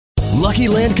Lucky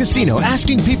Land Casino,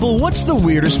 asking people, what's the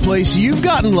weirdest place you've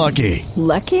gotten lucky?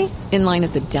 Lucky? In line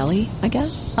at the deli, I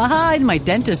guess? Aha, in my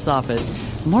dentist's office.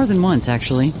 More than once,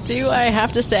 actually. Do I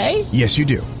have to say? Yes, you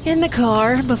do. In the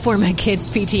car before my kids'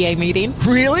 PTA meeting.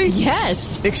 Really?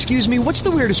 Yes. Excuse me, what's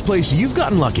the weirdest place you've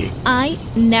gotten lucky? I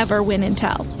never win and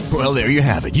tell. Well, there you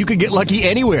have it. You can get lucky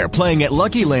anywhere, playing at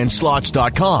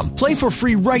LuckyLandSlots.com. Play for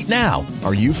free right now.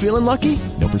 Are you feeling lucky?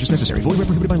 No purchase necessary. Void where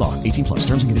prohibited by law. 18 plus.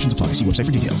 Terms and conditions apply. See website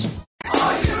for details.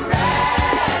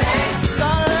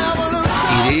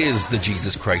 It is the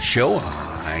Jesus Christ Show.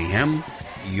 I am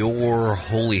your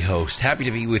holy host. Happy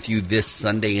to be with you this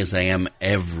Sunday, as I am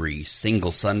every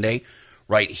single Sunday,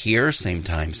 right here, same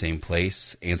time, same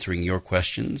place, answering your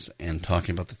questions and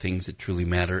talking about the things that truly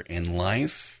matter in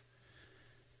life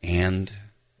and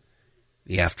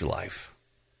the afterlife.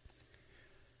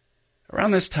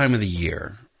 Around this time of the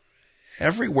year,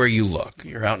 everywhere you look,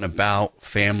 you're out and about,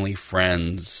 family,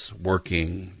 friends,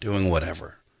 working, doing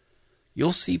whatever,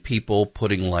 you'll see people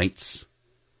putting lights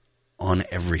on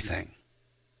everything.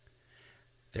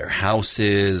 Their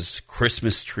houses,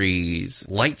 Christmas trees,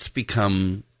 lights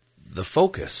become the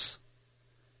focus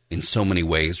in so many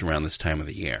ways around this time of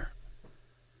the year.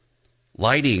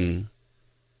 Lighting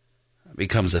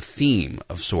becomes a theme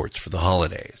of sorts for the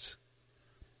holidays.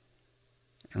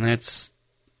 And that's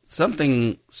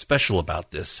something special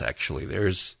about this, actually.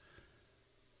 There's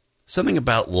something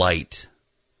about light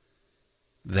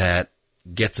that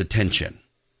gets attention,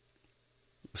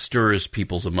 stirs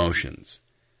people's emotions.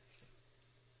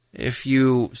 If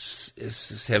you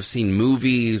have seen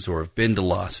movies or have been to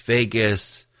Las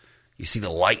Vegas, you see the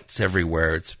lights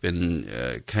everywhere. It's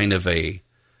been kind of a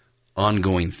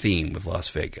ongoing theme with Las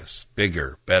Vegas.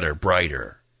 Bigger, better,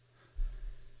 brighter.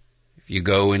 If you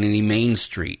go in any main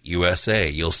street, USA,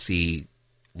 you'll see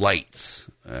lights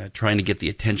trying to get the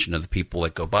attention of the people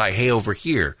that go by. Hey, over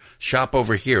here, shop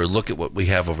over here, look at what we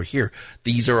have over here.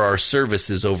 These are our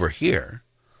services over here.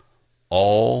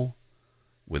 All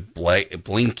with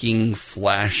blinking,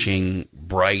 flashing,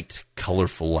 bright,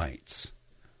 colorful lights.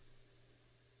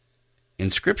 In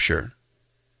Scripture,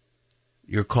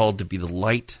 you're called to be the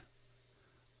light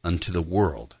unto the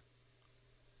world.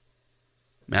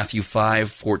 Matthew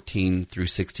 5:14 through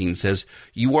 16 says,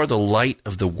 "You are the light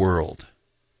of the world.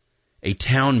 A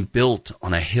town built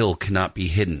on a hill cannot be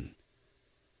hidden.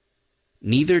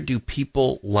 Neither do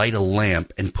people light a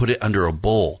lamp and put it under a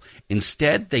bowl.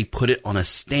 Instead, they put it on a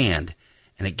stand,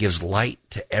 and it gives light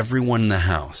to everyone in the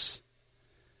house.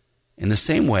 In the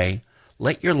same way,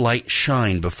 let your light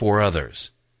shine before others,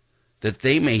 that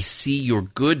they may see your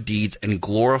good deeds and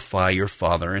glorify your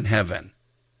Father in heaven."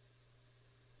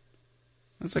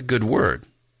 That's a good word.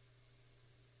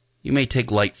 You may take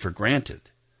light for granted.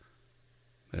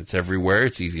 It's everywhere.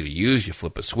 It's easy to use. You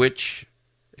flip a switch,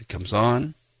 it comes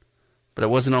on. But it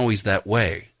wasn't always that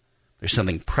way. There's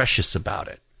something precious about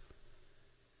it.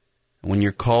 And when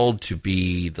you're called to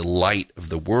be the light of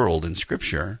the world in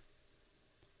Scripture,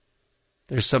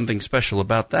 there's something special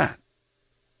about that.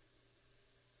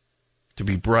 To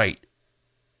be bright,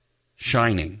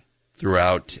 shining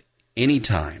throughout any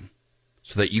time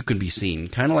so that you can be seen,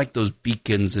 kind of like those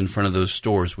beacons in front of those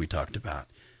stores we talked about.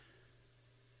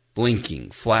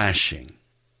 Blinking, flashing,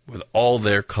 with all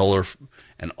their color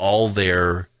and all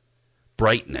their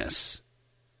brightness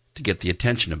to get the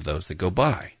attention of those that go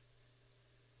by.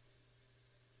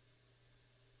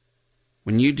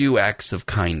 When you do acts of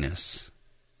kindness,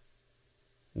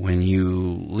 when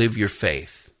you live your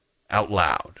faith out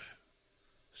loud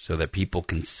so that people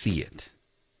can see it,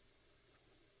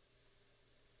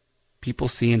 people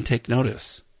see and take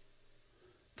notice.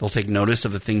 They'll take notice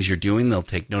of the things you're doing. They'll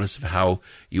take notice of how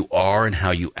you are and how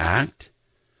you act.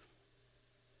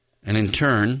 And in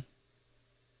turn,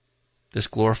 this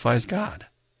glorifies God,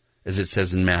 as it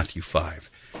says in Matthew 5.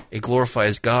 It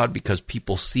glorifies God because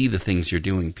people see the things you're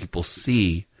doing. People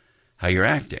see how you're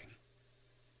acting.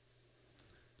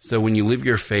 So when you live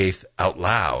your faith out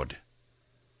loud,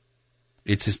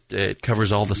 it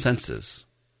covers all the senses.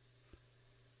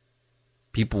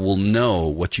 People will know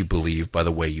what you believe by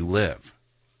the way you live.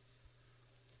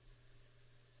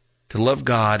 To love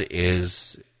God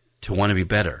is to want to be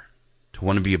better, to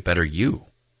want to be a better you.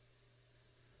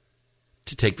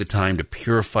 To take the time to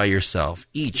purify yourself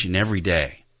each and every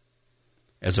day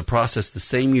as a process the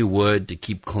same you would to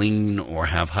keep clean or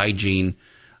have hygiene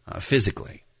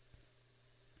physically.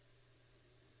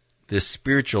 This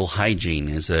spiritual hygiene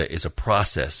is a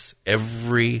process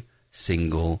every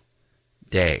single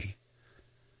day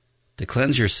to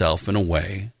cleanse yourself in a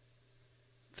way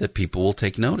that people will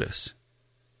take notice.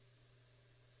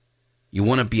 You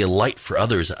want to be a light for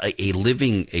others, a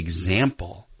living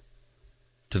example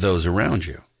to those around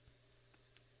you.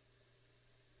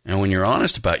 And when you're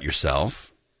honest about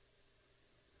yourself,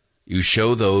 you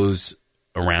show those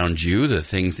around you the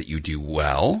things that you do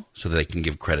well so that they can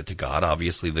give credit to God.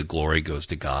 Obviously, the glory goes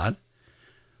to God.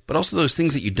 But also those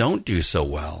things that you don't do so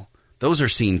well, those are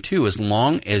seen too. As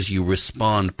long as you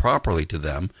respond properly to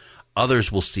them,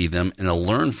 others will see them and they'll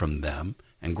learn from them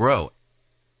and grow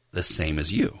the same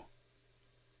as you.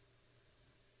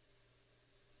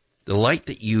 The light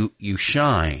that you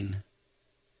shine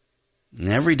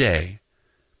every day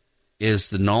is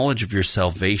the knowledge of your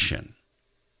salvation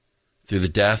through the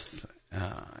death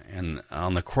and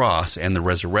on the cross and the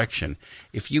resurrection.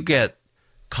 If you get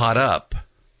caught up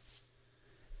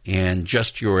in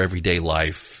just your everyday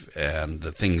life and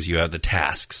the things you have, the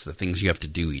tasks, the things you have to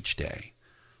do each day,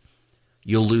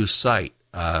 you'll lose sight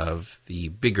of the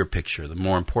bigger picture, the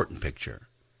more important picture.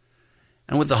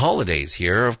 And with the holidays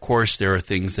here, of course, there are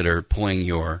things that are pulling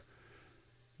your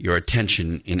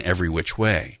attention in every which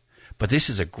way. But this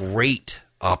is a great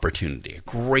opportunity, a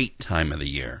great time of the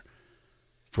year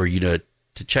for you to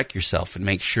check yourself and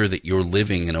make sure that you're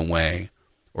living in a way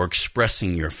or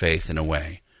expressing your faith in a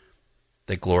way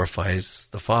that glorifies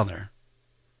the Father.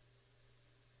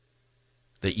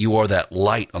 That you are that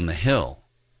light on the hill.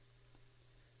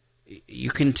 You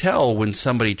can tell when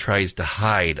somebody tries to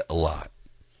hide a lot.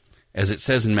 As it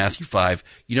says in Matthew 5,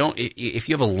 if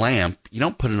you have a lamp, you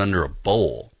don't put it under a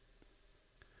bowl.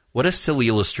 What a silly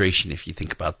illustration if you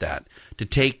think about that. To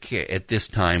take at this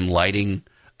time lighting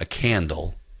a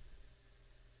candle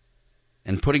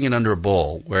and putting it under a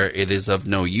bowl where it is of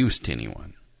no use to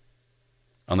anyone.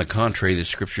 On the contrary, the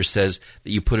scripture says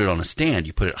that you put it on a stand,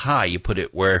 you put it high, you put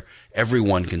it where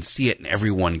everyone can see it and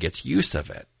everyone gets use of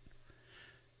it.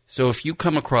 So if you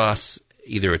come across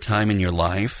either a time in your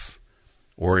life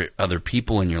or other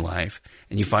people in your life,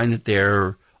 and you find that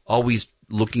they're always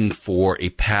looking for a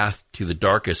path to the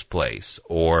darkest place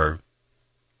or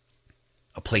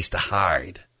a place to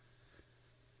hide,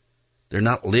 they're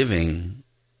not living,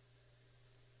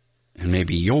 and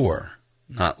maybe you're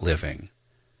not living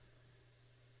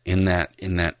in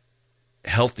that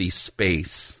healthy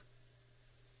space,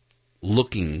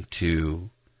 looking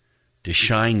to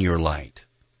shine your light.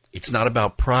 It's not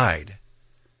about pride.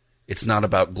 It's not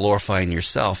about glorifying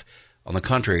yourself. On the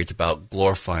contrary, it's about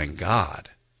glorifying God.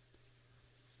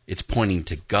 It's pointing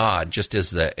to God, just as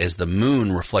the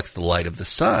moon reflects the light of the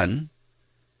sun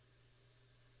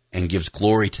and gives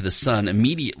glory to the sun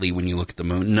immediately when you look at the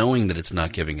moon, knowing that it's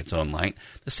not giving its own light.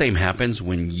 The same happens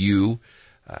when you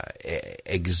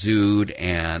exude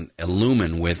and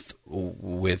illumine with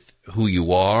who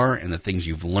you are and the things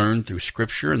you've learned through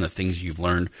Scripture and the things you've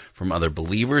learned from other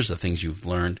believers, the things you've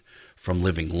learned from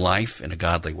living life in a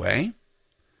godly way.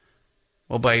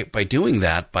 Well, by doing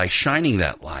that, by shining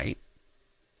that light,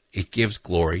 it gives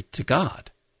glory to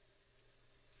God.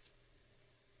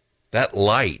 That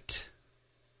light,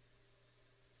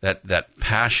 that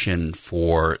passion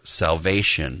for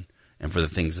salvation and for the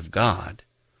things of God,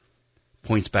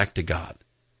 points back to God.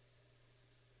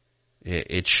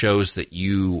 It shows that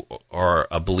you are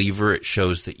a believer. It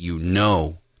shows that you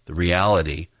know the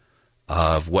reality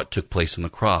of what took place on the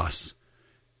cross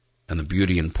and the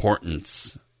beauty and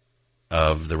importance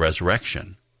of the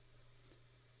resurrection.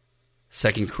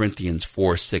 2 Corinthians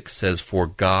 4:6 says, "For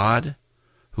God,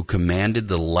 who commanded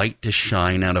the light to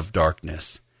shine out of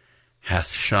darkness,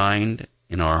 hath shined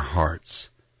in our hearts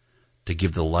to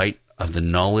give the light of the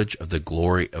knowledge of the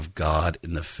glory of God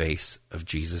in the face of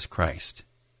Jesus Christ."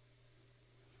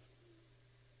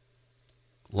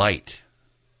 Light,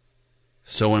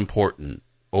 so important,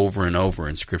 over and over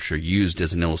in Scripture, used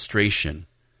as an illustration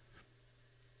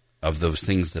of those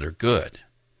things that are good.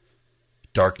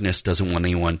 Darkness doesn't want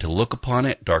anyone to look upon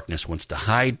it. Darkness wants to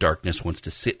hide. Darkness wants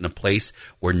to sit in a place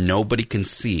where nobody can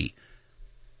see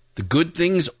the good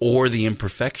things or the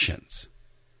imperfections.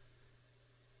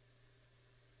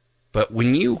 But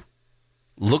when you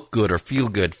look good or feel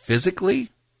good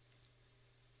physically,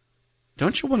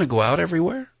 don't you want to go out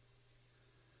everywhere?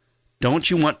 Don't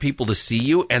you want people to see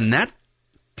you? And that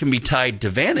can be tied to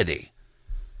vanity.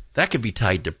 That could be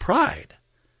tied to pride.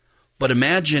 But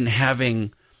imagine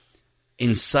having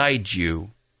inside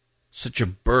you such a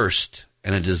burst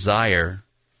and a desire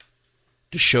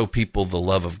to show people the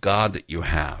love of God that you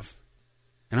have.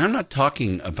 And I'm not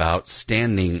talking about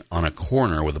standing on a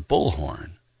corner with a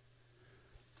bullhorn.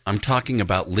 I'm talking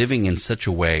about living in such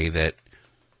a way that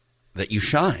you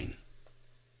shine.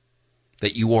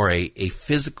 That you are a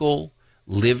physical,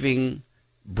 living,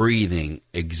 breathing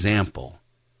example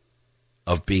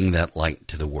of being that light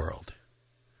to the world.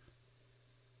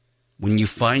 When you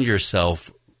find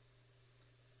yourself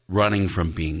running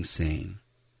from being seen,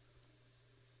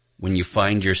 when you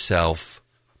find yourself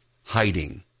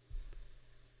hiding,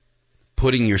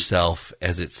 putting yourself,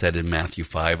 as it said in Matthew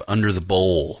 5, under the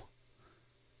bowl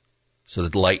so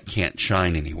that the light can't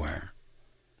shine anywhere.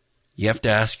 You have to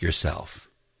ask yourself,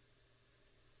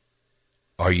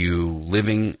 are you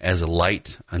living as a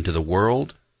light unto the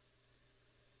world,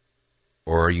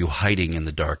 or are you hiding in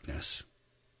the darkness?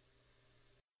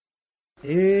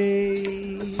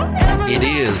 It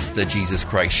is the Jesus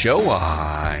Christ Show.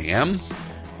 I am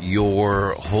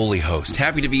your holy host.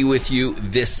 Happy to be with you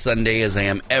this Sunday, as I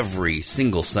am every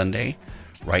single Sunday,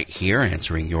 right here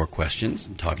answering your questions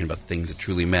and talking about things that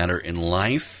truly matter in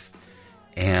life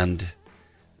and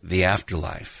the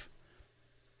afterlife.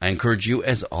 I encourage you,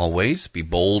 as always, be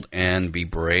bold and be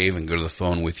brave and go to the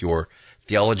phone with your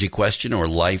theology question or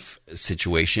life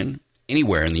situation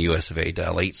anywhere in the US of A.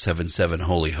 Dial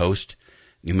 877-HOLY-HOST.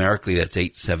 Numerically, that's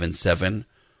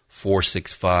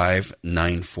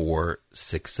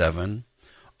 877-465-9467.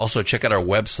 Also, check out our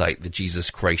website,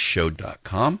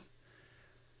 thejesuschristshow.com.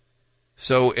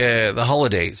 So, the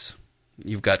holidays.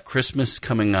 You've got Christmas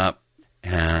coming up,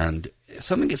 and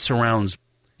something that surrounds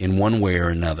in one way or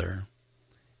another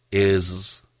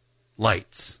is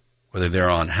lights. Whether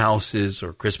they're on houses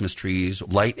or Christmas trees,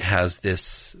 light has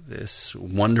this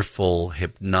wonderful,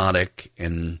 hypnotic,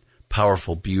 and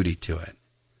powerful beauty to it.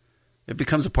 It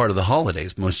becomes a part of the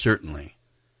holidays, most certainly.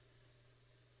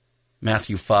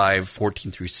 Matthew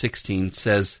 5:14-16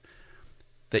 says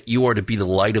that you are to be the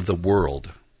light of the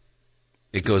world.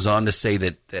 It goes on to say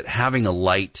that having a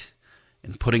light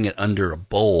and putting it under a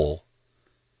bowl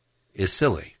is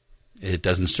silly. It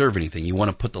doesn't serve anything. You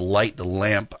want to put the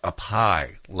lamp up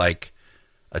high, like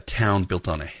a town built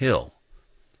on a hill.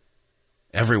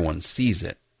 Everyone sees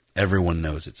it. Everyone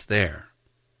knows it's there.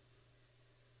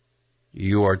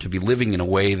 You are to be living in a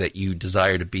way that you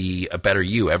desire to be a better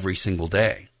you every single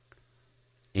day.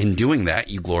 In doing that,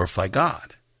 you glorify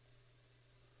God.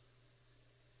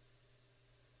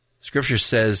 Scripture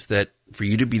says that for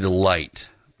you to be the light,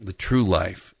 the true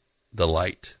life, the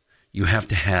light, you have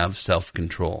to have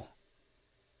self-control.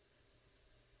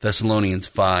 Thessalonians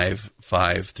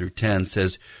 5:5-10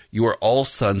 says, "You are all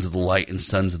sons of the light and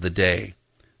sons of the day.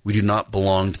 We do not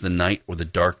belong to the night or the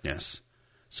darkness.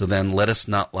 So then let us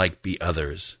not be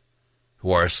others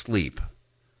who are asleep,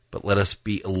 but let us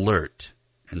be alert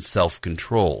and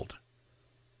self-controlled.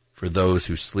 For those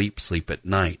who sleep, sleep at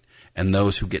night, and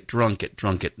those who get drunk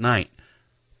at night.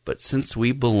 But since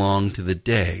we belong to the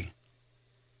day,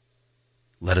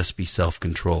 let us be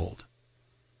self-controlled,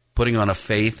 putting on a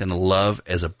faith and a love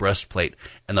as a breastplate,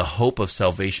 and the hope of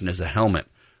salvation as a helmet.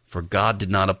 For God did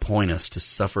not appoint us to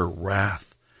suffer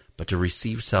wrath, but to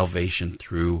receive salvation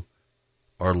through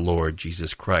our Lord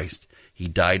Jesus Christ. He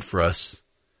died for us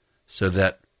so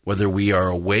that whether we are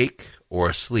awake or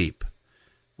asleep,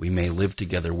 we may live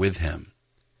together with him."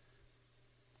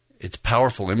 It's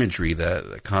powerful imagery,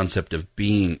 the concept of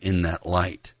being in that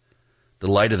light. The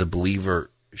light of the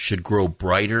believer should grow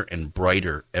brighter and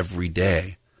brighter every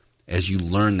day as you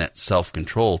learn that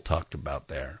self-control talked about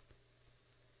there.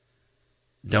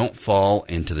 Don't fall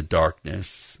into the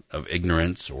darkness of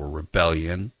ignorance or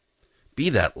rebellion. Be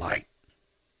that light.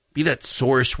 Be that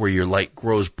source where your light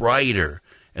grows brighter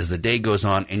as the day goes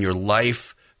on and your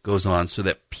life goes on, so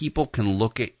that people can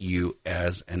look at you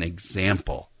as an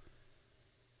example.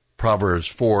 Proverbs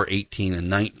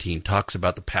 4:18-19 talks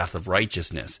about the path of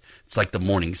righteousness. It's like the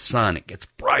morning sun. It gets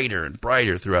brighter and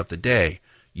brighter throughout the day.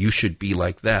 You should be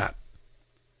like that.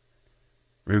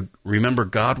 Remember,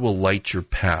 God will light your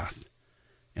path,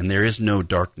 and there is no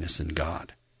darkness in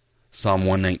God. Psalm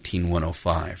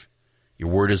 119:105. Your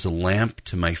word is a lamp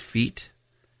to my feet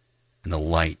and a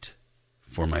light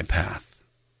for my path.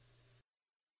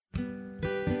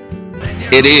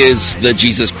 It is the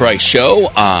Jesus Christ Show.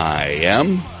 I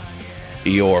am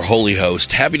your holy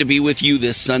host. Happy to be with you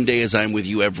this Sunday, as I'm with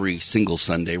you every single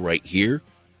Sunday right here,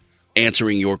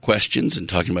 answering your questions and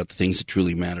talking about the things that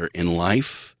truly matter in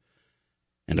life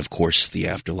and, of course, the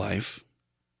afterlife.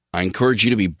 I encourage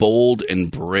you to be bold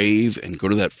and brave and go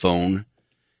to that phone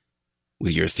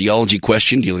with your theology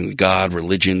question dealing with God,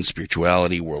 religion,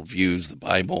 spirituality, worldviews, the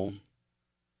Bible.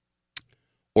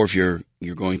 Or if you're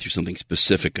going through something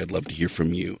specific, I'd love to hear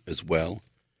from you as well.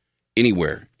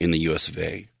 Anywhere in the US of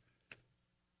A.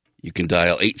 You can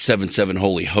dial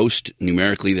 877-HOLY-HOST.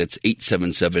 Numerically, that's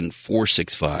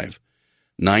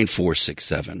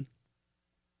 877-465-9467.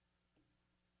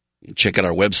 Check out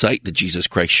our website,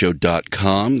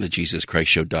 thejesuschristshow.com,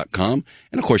 thejesuschristshow.com.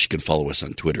 And, of course, you can follow us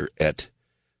on Twitter at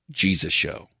Jesus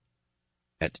Show.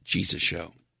 At Jesus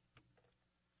Show.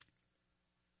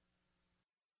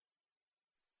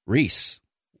 Reese,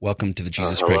 welcome to the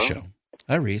Jesus Christ Show.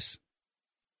 Hi, Reese.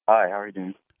 Hi, how are you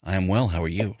doing? I am well. How are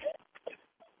you?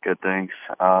 Good, thanks.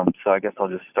 So I guess I'll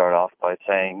just start off by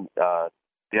saying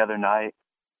the other night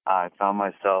I found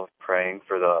myself praying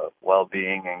for the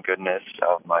well-being and goodness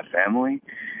of my family,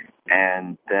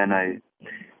 and then I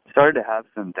started to have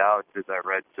some doubts as I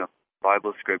read some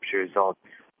Bible scriptures. I'll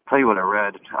tell you what I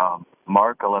read.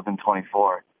 Mark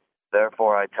 11:24.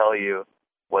 Therefore I tell you,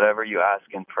 whatever you ask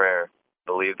in prayer,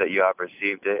 believe that you have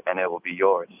received it, and it will be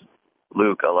yours.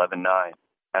 Luke 11:9.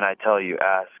 And I tell you,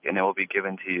 ask, and it will be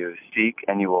given to you. Seek,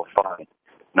 and you will find.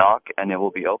 Knock, and it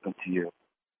will be open to you.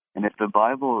 And if the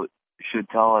Bible should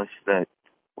tell us that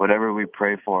whatever we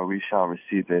pray for, we shall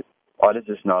receive it, why does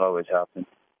this not always happen?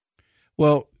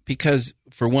 Well, because,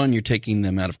 for one, you're taking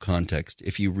them out of context.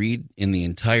 If you read in the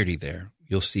entirety there,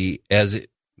 you'll see the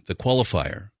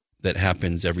qualifier that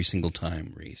happens every single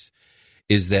time, Reese,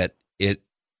 is that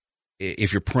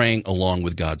if you're praying along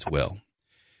with God's will.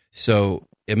 So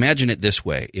imagine it this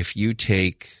way. If you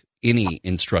take any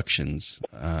instruction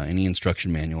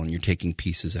manual, and you're taking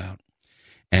pieces out,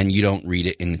 and you don't read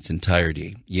it in its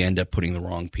entirety, you end up putting the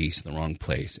wrong piece in the wrong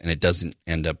place, and it doesn't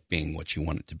end up being what you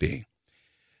want it to be.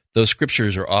 Those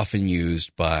scriptures are often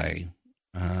used by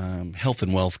health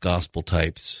and wealth gospel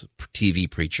types, TV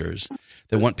preachers,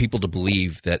 that want people to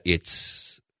believe that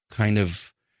it's kind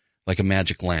of like a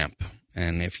magic lamp,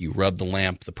 and if you rub the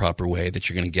lamp the proper way, that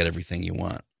you're going to get everything you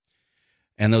want.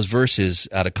 And those verses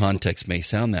out of context may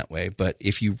sound that way, but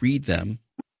if you read them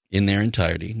in their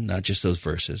entirety, not just those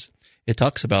verses, it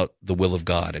talks about the will of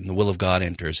God, and the will of God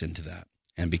enters into that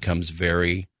and becomes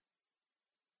very,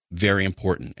 very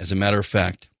important. As a matter of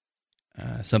fact,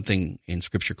 something in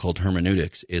Scripture called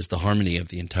hermeneutics is the harmony of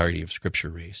the entirety of Scripture,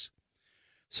 Reese.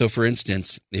 So, for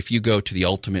instance, if you go to the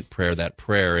ultimate prayer, that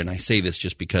prayer, and I say this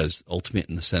just because ultimate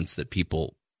in the sense that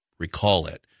people recall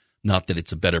it, not that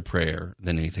it's a better prayer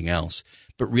than anything else,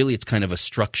 but really it's kind of a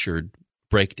structured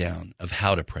breakdown of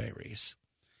how to pray, Reese.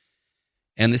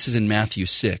 And this is in Matthew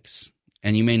 6,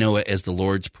 and you may know it as the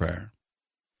Lord's Prayer.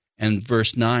 And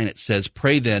verse 9, it says,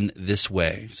 pray then this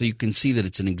way. So you can see that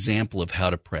it's an example of how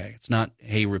to pray. It's not,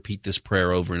 hey, repeat this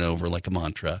prayer over and over like a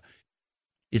mantra.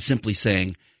 It's simply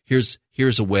saying, here's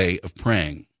a way of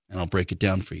praying, and I'll break it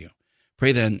down for you.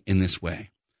 Pray then in this way.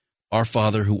 Our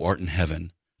Father who art in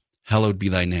heaven, hallowed be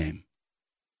thy name.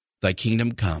 Thy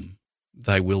kingdom come,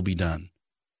 thy will be done,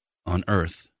 on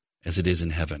earth as it is in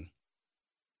heaven.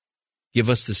 Give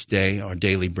us this day our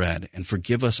daily bread, and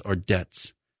forgive us our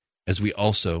debts, as we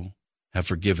also have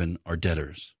forgiven our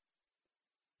debtors.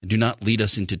 And do not lead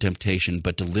us into temptation,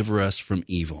 but deliver us from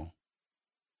evil.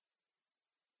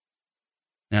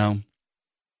 Now,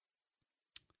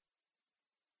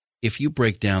 if you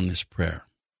break down this prayer,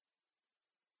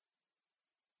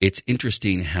 it's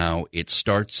interesting how it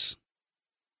starts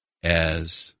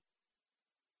as,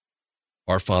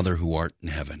 Our Father who art in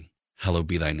heaven, hallowed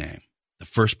be thy name. The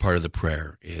first part of the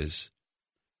prayer is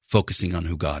focusing on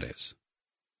who God is.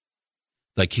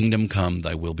 Thy kingdom come,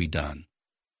 thy will be done.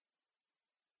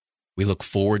 We look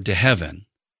forward to heaven,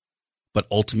 but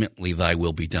ultimately thy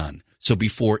will be done. So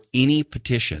before any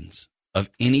petitions of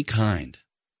any kind,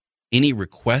 any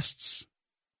requests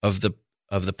of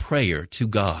the prayer to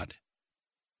God,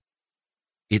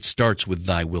 it starts with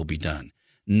thy will be done.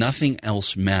 Nothing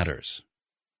else matters.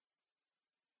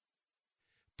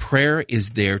 Prayer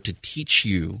is there to teach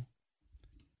you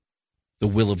the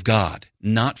will of God,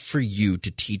 not for you to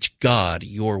teach God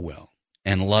your will.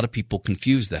 And a lot of people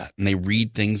confuse that, and they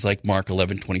read things like Mark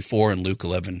 11:24 and Luke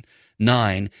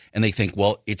 11:9, and they think,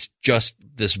 well, it's just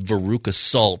this Veruca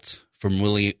Salt from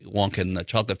Willy Wonka and the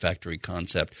Chocolate Factory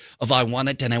concept of I want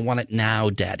it and I want it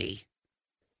now, Daddy.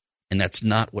 And that's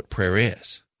not what prayer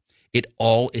is. It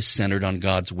all is centered on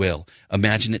God's will.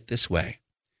 Imagine it this way.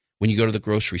 When you go to the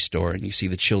grocery store and you see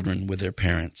the children with their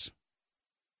parents,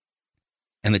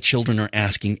 and the children are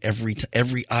asking every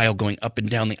aisle, going up and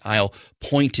down the aisle,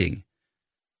 pointing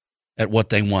at what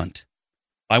they want.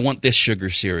 I want this sugar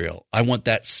cereal. I want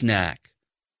that snack.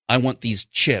 I want these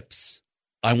chips.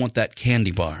 I want that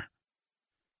candy bar.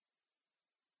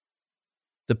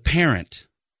 The parent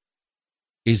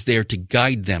is there to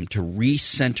guide them, to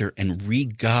recenter and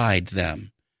re-guide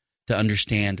them to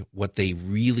understand what they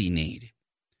really need.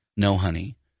 No,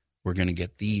 honey, we're going to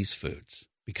get these foods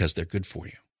because they're good for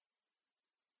you.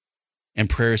 And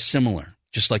prayer is similar.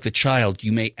 Just like the child,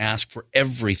 you may ask for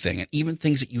everything, and even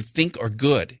things that you think are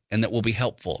good and that will be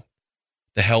helpful.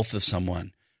 The health of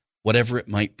someone, whatever it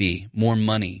might be, more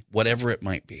money, whatever it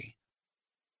might be.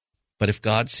 But if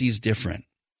God sees different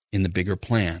in the bigger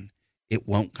plan, it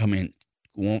won't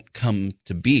come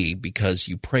to be because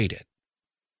you prayed it.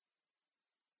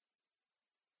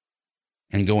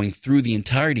 and going through the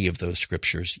entirety of those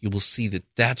scriptures, you will see that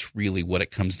that's really what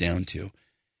it comes down to.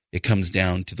 It comes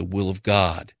down to the will of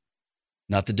God,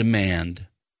 not the demand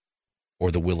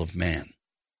or the will of man.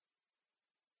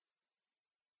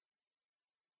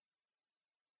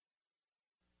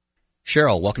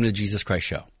 Cheryl, welcome to the Jesus Christ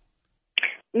Show.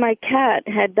 My cat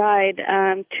had died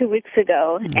 2 weeks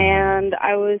ago, and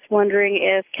I was wondering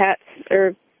if cats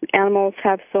or animals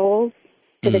have souls.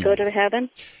 Do they go to heaven?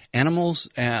 Animals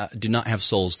do not have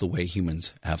souls the way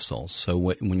humans have souls. So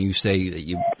when you say that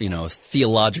you know,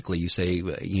 theologically, you say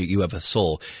you have a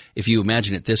soul. If you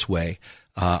imagine it this way,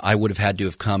 I would have had to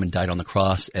have come and died on the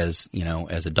cross as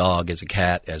a dog, as a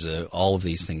cat, all of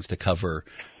these things to cover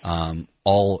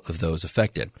all of those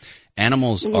affected.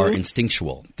 Animals are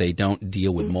instinctual. They don't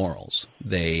deal with morals.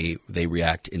 They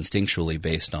react instinctually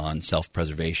based on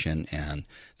self-preservation and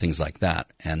things like that,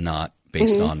 and not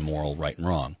based on moral right and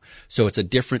wrong. So it's a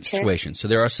different situation. So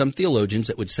there are some theologians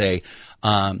that would say,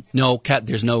 no,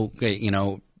 there's no,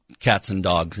 cats and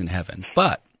dogs in heaven.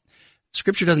 But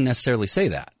Scripture doesn't necessarily say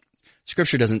that.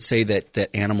 Scripture doesn't say that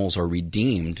animals are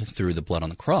redeemed through the blood on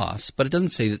the cross, but it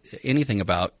doesn't say anything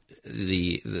about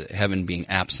the heaven being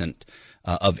absent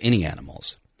of any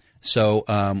animals. So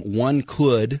one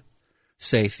could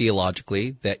say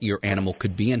theologically that your animal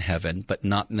could be in heaven, but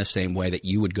not in the same way that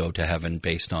you would go to heaven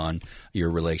based on your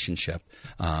relationship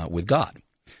with God.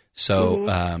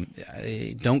 So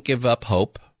don't give up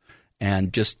hope,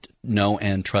 and just know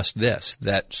and trust this,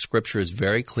 that Scripture is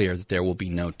very clear that there will be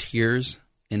no tears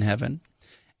in heaven,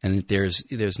 and that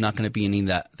there's not going to be any of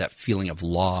that feeling of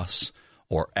loss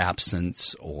or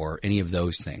absence or any of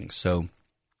those things. So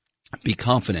be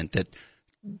confident that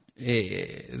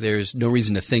there's no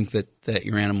reason to think that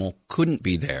your animal couldn't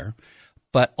be there.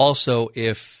 But also,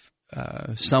 if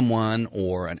someone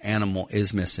or an animal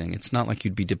is missing, it's not like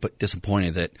you'd be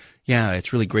disappointed that, yeah,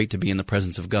 it's really great to be in the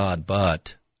presence of God,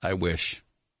 but I wish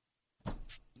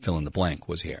fill in the blank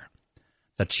was here.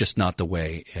 That's just not the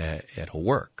way it'll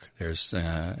work.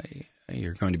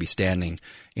 You're going to be standing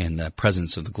in the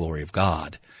presence of the glory of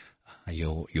God.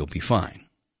 You'll be fine.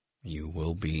 You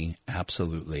will be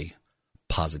absolutely,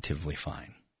 positively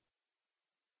fine.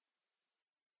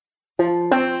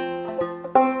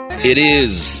 It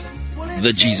is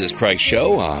the Jesus Christ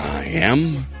Show. I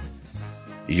am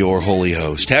your holy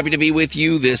host. Happy to be with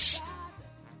you this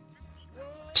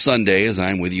Sunday, as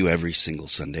I'm with you every single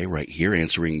Sunday right here,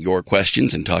 answering your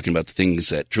questions and talking about the things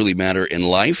that truly matter in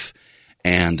life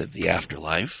and the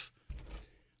afterlife.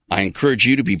 I encourage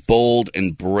you to be bold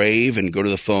and brave and go to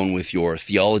the phone with your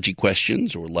theology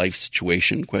questions or life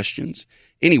situation questions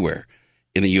anywhere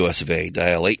in the U.S. of A.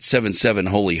 Dial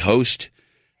 877-HOLY-HOST.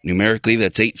 Numerically,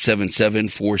 that's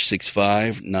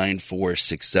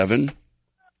 877-465-9467.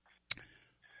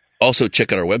 Also,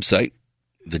 check out our website,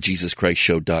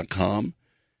 thejesuschristshow.com.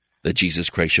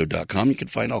 thejesuschristshow.com. You can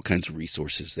find all kinds of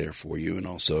resources there for you. And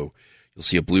also, you'll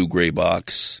see a blue-gray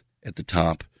box at the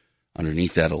top.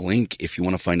 Underneath that, a link. If you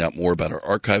want to find out more about our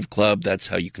archive club, that's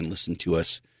how you can listen to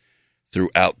us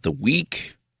throughout the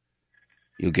week.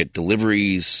 You'll get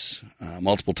deliveries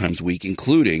multiple times a week,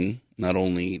 including not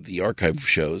only the archive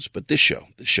shows, but this show.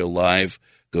 The show live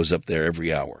goes up there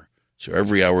every hour. So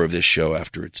every hour of this show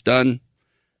after it's done,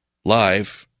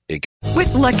 live,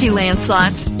 With Lucky Land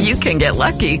Slots, you can get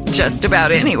lucky just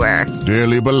about anywhere.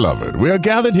 Dearly beloved, we are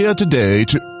gathered here today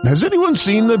to... Has anyone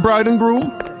seen the bride and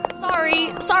groom?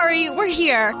 Sorry, we're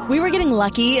here. We were getting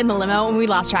lucky in the limo and we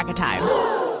lost track of time.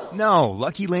 No,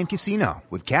 Lucky Land Casino,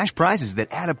 with cash prizes that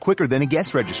add up quicker than a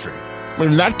guest registry.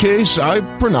 In that case, I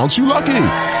pronounce you lucky.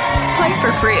 Play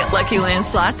for free at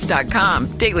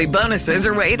LuckyLandSlots.com. Daily bonuses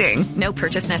are waiting. No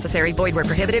purchase necessary. Void where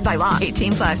prohibited by law.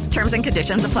 18+. Terms and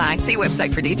conditions apply. See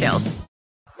website for details.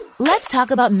 Let's talk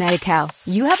about Medi-Cal.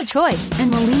 You have a choice, and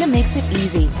Molina makes it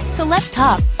easy. So let's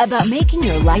talk about making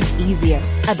your life easier,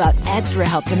 about extra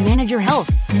help to manage your health.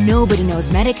 Nobody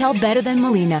knows Medi-Cal better than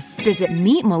Molina. Visit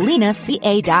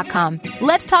meetmolinaca.com.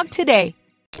 Let's talk today.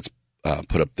 It's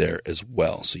put up there as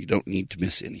well, so you don't need to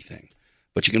miss anything.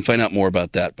 But you can find out more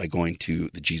about that by going to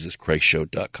the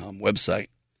JesusChristShow.com website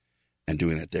and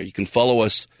doing that there. You can follow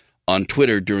us on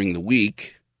Twitter during the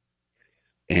week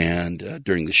and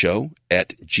during the show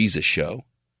at Jesus Show.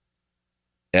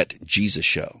 At Jesus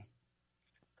Show.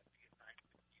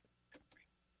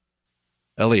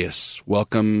 Elias,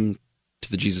 welcome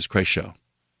to the Jesus Christ Show.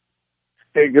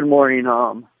 Hey, good morning.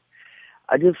 I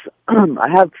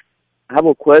have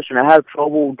a question. I have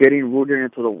trouble getting rooted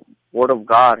into the Word of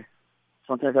God.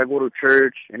 Sometimes I go to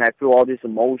church and I feel all these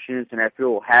emotions and I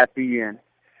feel happy, and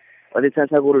other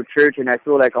times I go to church and I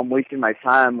feel like I'm wasting my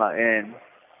time, and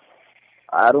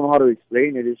I don't know how to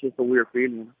explain it. It's just a weird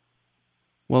feeling.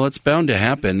 Well, it's bound to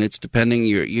happen. It's depending.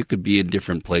 You could be in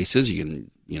different places. You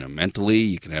can, mentally,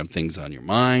 you can have things on your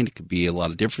mind. It could be a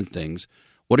lot of different things.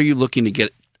 What are you looking to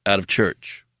get out of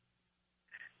church?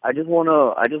 I just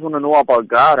wanna know about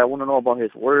God. I wanna know about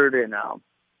His Word, and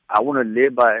I wanna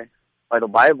live by the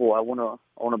Bible. I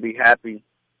wanna be happy.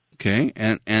 Okay,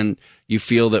 and you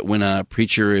feel that when a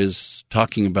preacher is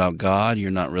talking about God,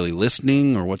 you're not really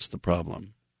listening, or what's the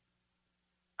problem?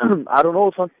 I don't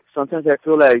know. Sometimes I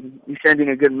feel like he's sending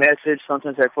a good message.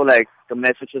 Sometimes I feel like the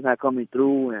message is not coming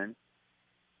through, and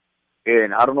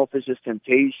I don't know if it's just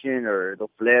temptation or the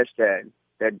flesh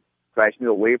that drives me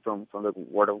away from the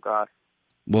Word of God.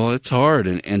 Well, it's hard,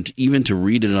 and even to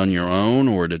read it on your own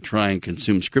or to try and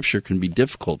consume Scripture can be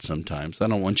difficult sometimes. I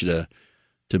don't want you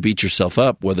to beat yourself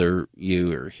up, whether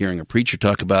you are hearing a preacher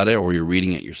talk about it or you're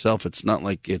reading it yourself. It's not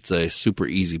like it's a super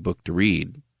easy book to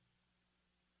read.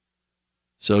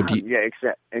 So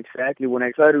exactly. When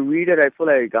I try to read it, I feel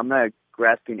like I'm not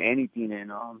grasping anything,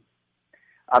 and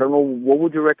I don't know, what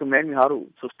would you recommend me how to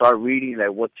start reading, like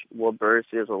what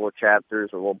verses or what chapters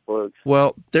or what books?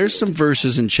 Well, there's some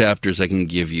verses and chapters I can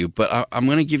give you, but I'm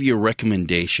going to give you a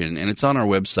recommendation, and it's on our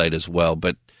website as well.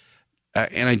 But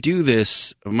and I do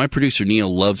this. My producer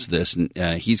Neil loves this,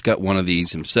 and he's got one of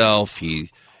these himself.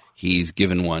 He's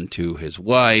given one to his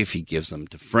wife. He gives them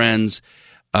to friends.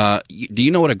 Do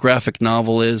you know what a graphic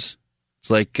novel is? It's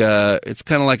like it's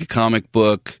kind of like a comic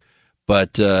book,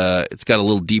 but it's got a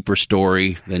little deeper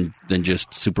story than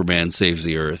just Superman saves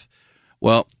the Earth.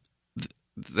 Well,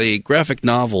 the graphic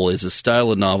novel is a style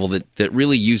of novel that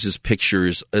really uses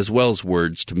pictures as well as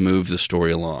words to move the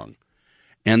story along.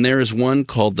 And there is one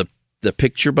called the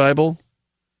Picture Bible,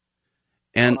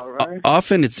 and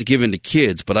often it's given to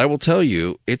kids. But I will tell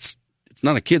you, it's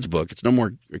not a kid's book. It's no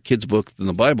more a kid's book than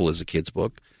the Bible is a kid's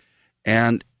book.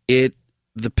 And the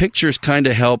pictures kind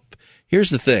of help.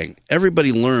 Here's the thing.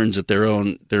 Everybody learns at their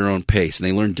own pace, and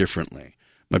they learn differently.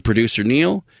 My producer,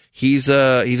 Neil, he's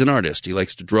an artist. He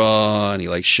likes to draw, and he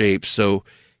likes shapes. So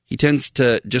he tends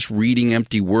to just reading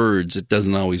empty words. It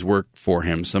doesn't always work for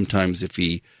him. Sometimes if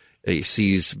he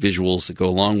sees visuals that go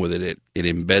along with it, it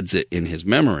embeds it in his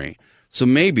memory. So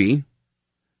maybe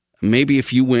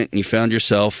if you went and you found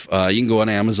yourself, you can go on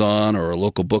Amazon or a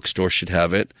local bookstore should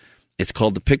have it. It's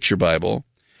called the Picture Bible.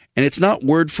 And it's not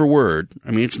word for word. I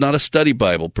mean, it's not a study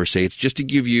Bible per se. It's just to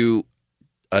give you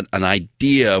an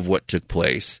idea of what took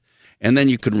place. And then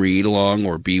you can read along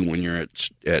or when you're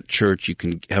at church, you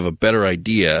can have a better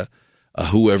idea of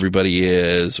who everybody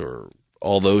is or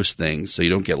all those things so you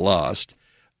don't get lost.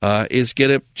 Just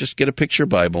get a Picture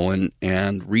Bible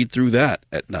and read through that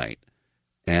at night.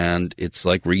 And it's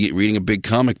like reading a big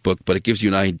comic book, but it gives you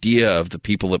an idea of the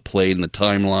people that played and the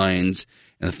timelines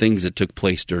and the things that took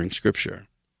place during Scripture.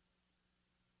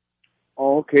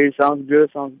 Okay, sounds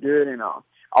good. And I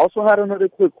also had another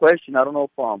quick question. I don't know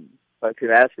if I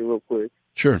could ask you real quick.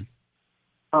 Sure.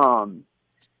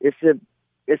 Is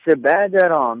it bad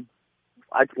that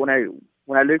when I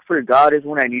look for God is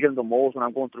when I need Him the most, when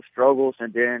I'm going through struggles,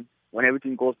 and then when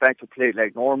everything goes back to play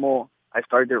like normal, I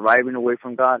start deriving away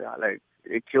from God.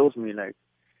 It kills me.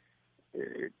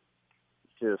 It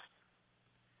just.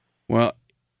 Well,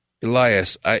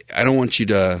 Elias, I don't want you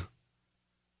to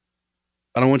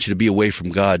be away from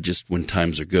God just when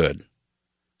times are good.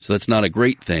 So that's not a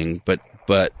great thing, but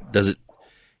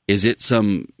is it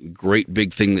some great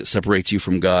big thing that separates you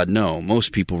from God? No.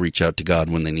 Most people reach out to God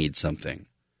when they need something.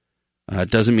 It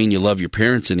doesn't mean you love your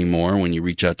parents anymore when you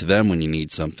reach out to them when you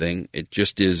need something. It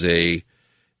just is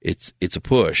it's a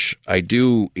push. I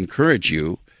do encourage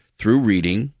you through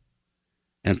reading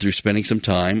and through spending some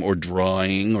time or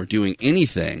drawing or doing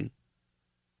anything.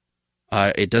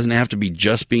 It doesn't have to be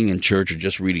just being in church or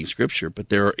just reading Scripture, but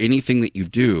anything that you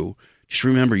do, just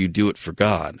remember you do it for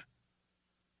God.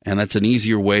 And that's an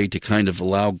easier way to kind of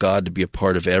allow God to be a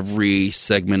part of every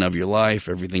segment of your life,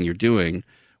 everything you're doing,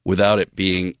 without it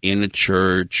being in a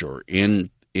church or in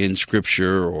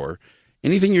Scripture or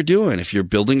anything you're doing. If you're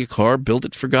building a car, build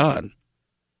it for God.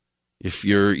 If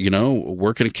you're,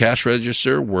 working a cash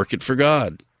register, work it for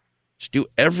God. Just do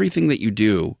everything that you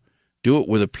do it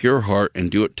with a pure heart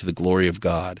and do it to the glory of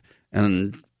God.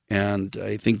 And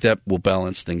I think that will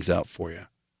balance things out for you.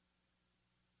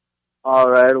 All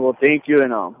right. Well, thank you,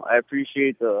 and I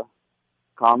appreciate the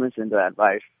comments and the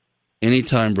advice.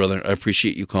 Anytime, brother. I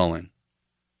appreciate you calling.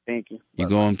 Thank you. You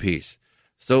go in peace.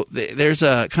 So there's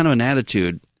a kind of an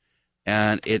attitude,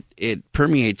 and it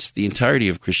permeates the entirety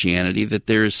of Christianity that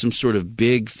there is some sort of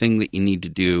big thing that you need to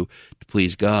do to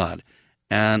please God.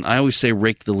 And I always say,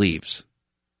 rake the leaves.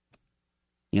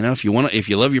 If you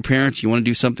love your parents, you want to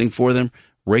do something for them,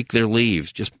 rake their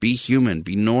leaves. Just be human,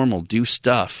 be normal, do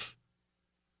stuff.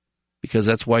 because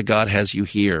that's why God has you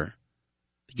here,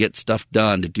 to get stuff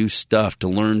done, to do stuff, to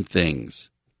learn things,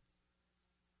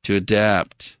 to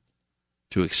adapt,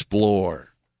 to explore.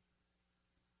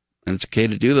 And it's okay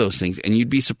to do those things. And you'd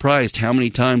be surprised how many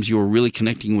times you are really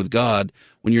connecting with God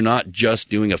when you're not just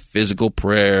doing a physical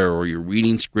prayer or you're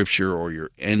reading Scripture or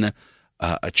you're in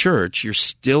a church. You're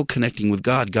still connecting with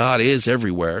God. God is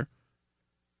everywhere.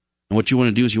 And what you want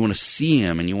to do is you want to see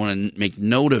Him and you want to make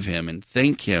note of Him and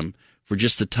thank Him for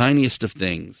just the tiniest of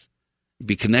things.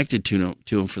 Be connected to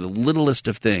Him for the littlest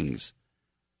of things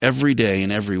every day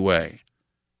in every way.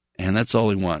 And that's all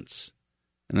He wants.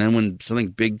 And then when something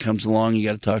big comes along, you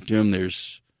got to talk to Him,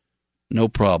 there's no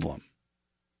problem.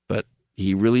 But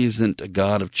He really isn't a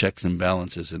God of checks and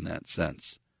balances in that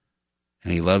sense.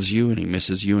 And He loves you, and He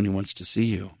misses you, and He wants to see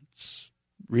you. It's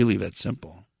really that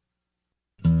simple.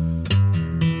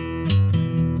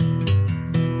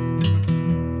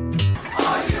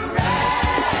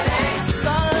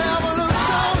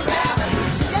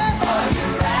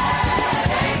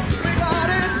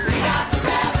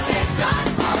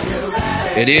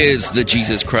 It is the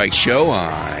Jesus Christ Show.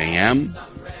 I am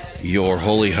your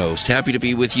holy host. Happy to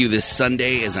be with you this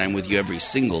Sunday, as I'm with you every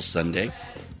single Sunday,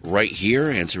 right here,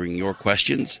 answering your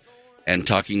questions and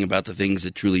talking about the things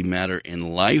that truly matter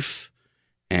in life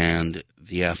and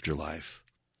the afterlife.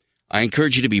 I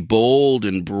encourage you to be bold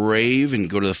and brave and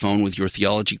go to the phone with your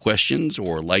theology questions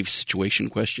or life situation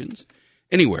questions.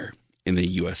 Anywhere in the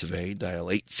U.S. of A, dial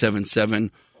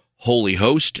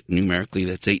 877-HOLY-HOST. Numerically,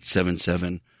 that's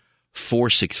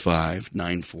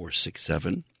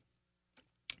 877-465-9467.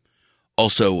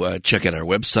 Also, check out our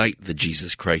website,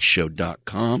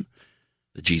 thejesuschristshow.com,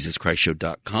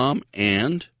 thejesuschristshow.com,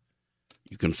 and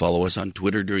you can follow us on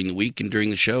Twitter during the week and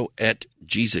during the show at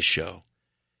Jesus Show,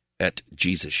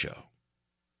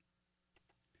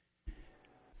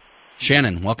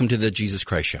 Shannon, welcome to the Jesus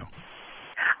Christ Show.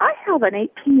 I have an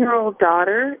 18-year-old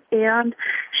daughter, and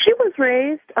she was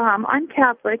raised, I'm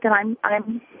Catholic, and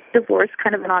I'm divorced,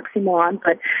 kind of an oxymoron,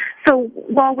 but so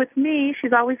while with me,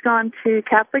 she's always gone to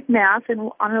Catholic Mass,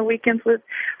 and on her weekends with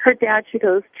her dad, she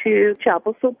goes to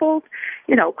chapel, so both,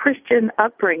 Christian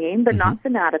upbringing, but not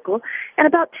fanatical. And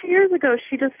about 2 years ago,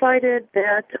 she decided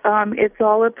that it's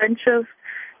all a bunch of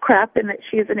crap and that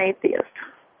she's an atheist.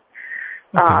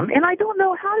 Okay. And I don't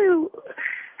know how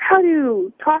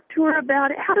to talk to her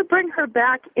about it, how to bring her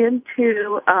back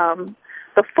into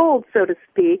the fold, so to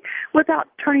speak, without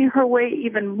turning her way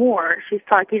even more. She's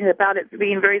talking about it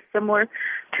being very similar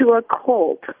to a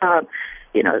cult.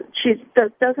 She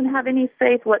doesn't have any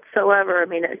faith whatsoever. I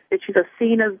mean, she's a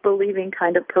seen as believing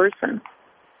kind of person.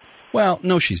 Well,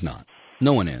 no, she's not.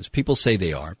 No one is. People say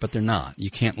they are, but they're not. You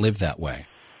can't live that way.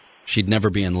 She'd never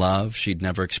be in love. She'd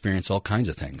never experience all kinds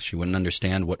of things. She wouldn't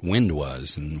understand what wind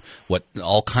was and what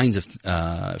all kinds of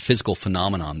physical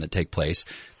phenomenon that take place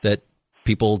that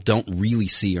people don't really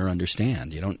see or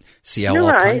understand. You don't see how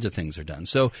all kinds of things are done.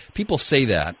 So people say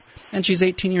that, and she's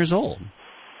 18 years old.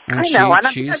 And I know, and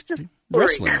she's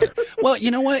wrestling with it. Well,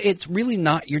 you know what? It's really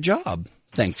not your job,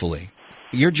 thankfully.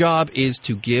 Your job is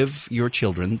to give your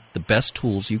children the best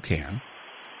tools you can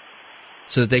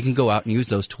so that they can go out and use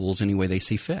those tools any way they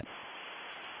see fit.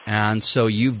 And so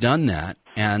you've done that,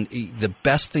 and the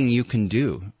best thing you can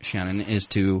do, Shannon, is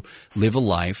to live a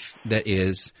life that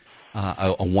is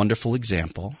a wonderful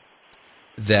example,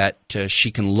 that she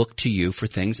can look to you for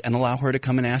things and allow her to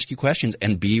come and ask you questions,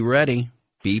 and be ready,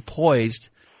 be poised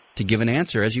to give an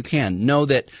answer as you can. Know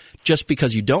that just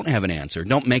because you don't have an answer,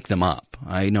 don't make them up.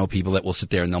 I know people that will sit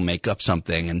there and they'll make up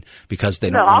something, and because they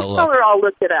don't want to look. I'll tell her I'll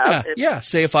look it up. Yeah.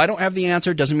 Say, if I don't have the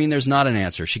answer, doesn't mean there's not an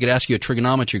answer. She could ask you a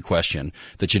trigonometry question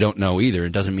that you don't know either.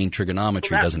 It doesn't mean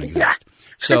trigonometry doesn't exist.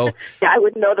 So yeah, I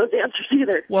wouldn't know those answers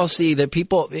either. Well, see, that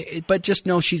people, but just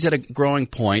know she's at a growing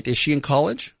point. Is she in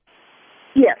college?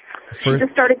 Yes. She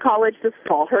just started college this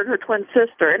fall, her and her twin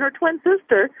sister. And her twin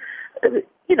sister, this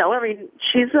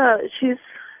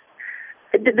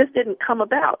didn't come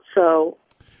about, so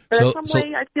in some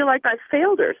way I feel like I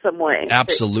failed her some way.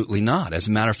 Absolutely not. As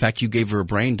a matter of fact, you gave her a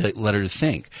brain to let her to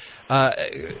think.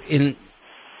 In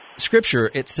Scripture,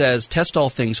 it says, test all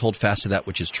things, hold fast to that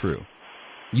which is true.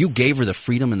 You gave her the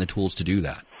freedom and the tools to do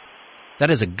that. That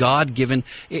is a God-given.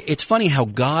 It's funny how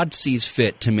God sees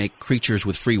fit to make creatures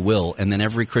with free will, and then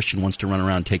every Christian wants to run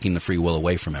around taking the free will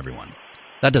away from everyone.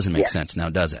 That doesn't make sense now,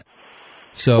 does it?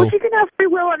 So, well, she can have free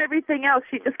will on everything else.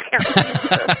 She just can't.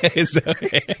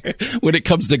 When it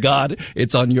comes to God,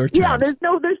 it's on your terms. Yeah, there's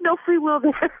no free will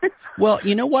there. Well,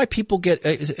 you know why people get,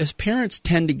 as parents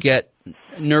tend to get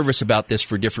nervous about this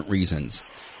for different reasons.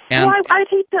 And well, I'd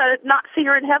hate to not see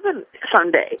her in heaven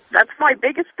someday. That's my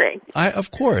biggest thing. Of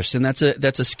course, and that's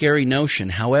a scary notion.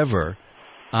 However,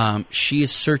 she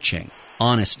is searching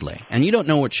honestly, and you don't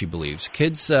know what she believes.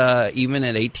 Kids, even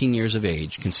at 18 years of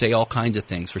age, can say all kinds of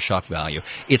things for shock value.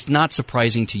 It's not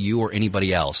surprising to you or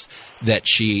anybody else that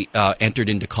she entered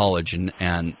into college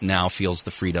and now feels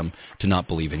the freedom to not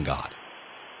believe in God.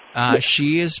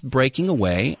 She is breaking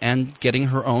away and getting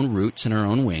her own roots and her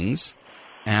own wings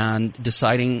and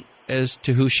deciding as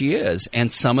to who she is.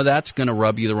 And some of that's going to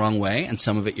rub you the wrong way, and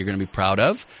some of it you're going to be proud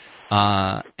of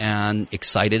and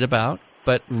excited about.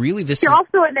 But really, She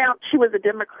also announced she was a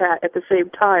Democrat at the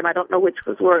same time. I don't know which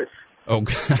was worse. Oh,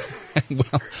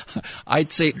 well,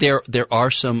 I'd say there are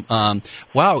some.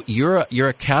 Wow, you're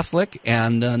a Catholic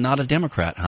and not a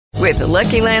Democrat, huh? With the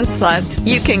Lucky Land Slots,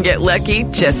 you can get lucky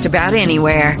just about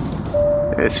anywhere.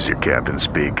 This is your captain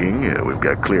speaking. We've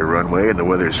got clear runway and the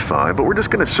weather's fine, but we're just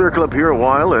going to circle up here a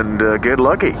while and get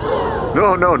lucky.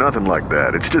 No, nothing like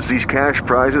that. It's just these cash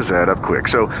prizes add up quick.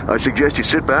 So I suggest you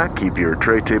sit back, keep your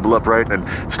tray table upright,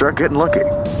 and start getting lucky.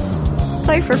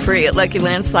 Play for free at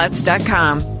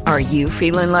LuckyLandSlots.com. Are you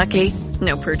feeling lucky?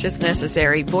 No purchase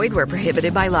necessary. Void where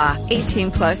prohibited by law.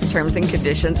 18+ terms and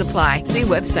conditions apply. See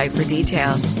website for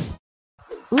details.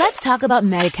 Let's talk about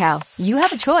Medi-Cal. You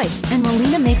have a choice, and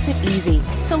Molina makes it easy.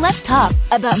 So let's talk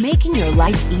about making your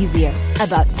life easier,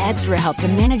 about extra help to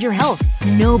manage your health.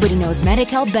 Nobody knows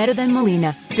Medi-Cal better than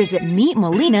Molina. Visit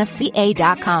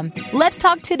meetmolinaca.com. Let's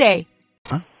talk today.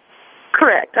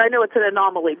 Correct. I know it's an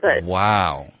anomaly, but...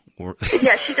 Wow.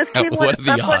 Yeah, she just came What are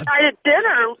the one odds? night at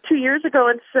dinner 2 years ago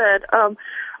and said,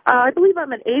 I believe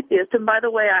I'm an atheist, and by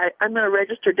the way, I'm going to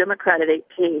register Democrat at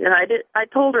 18. And I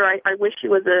told her I wish she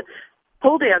was a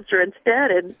pole dancer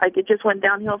instead, and it just went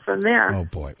downhill from there. Oh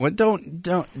boy! Well,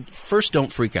 don't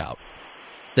freak out.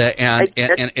 And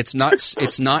it's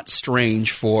not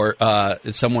strange for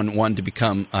someone wanting to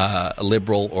become a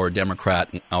liberal or a Democrat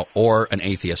or an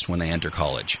atheist when they enter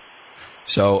college.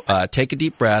 So take a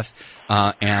deep breath.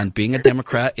 And being a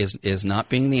Democrat is not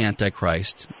being the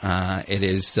Antichrist. It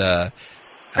is. And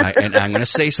I'm going to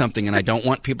say something, and I don't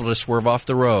want people to swerve off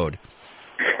the road.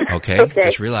 Okay?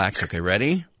 Just relax. Okay,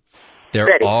 ready? There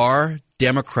are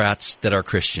Democrats that are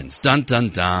Christians. Dun, dun,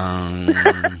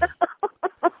 dun.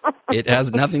 It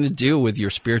has nothing to do with your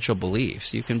spiritual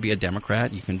beliefs. You can be a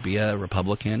Democrat. You can be a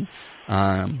Republican.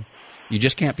 You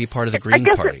just can't be part of the Green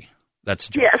Party. That's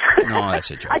a joke. Yes. No, that's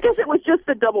a joke. I guess it was just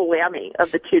the double whammy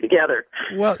of the two together.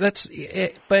 Well, that's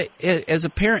it. But as a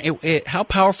parent, how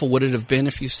powerful would it have been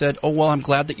if you said, oh, well, I'm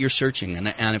glad that you're searching.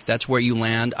 And if that's where you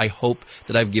land, I hope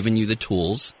that I've given you the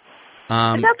tools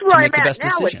and that's where to make I'm the best at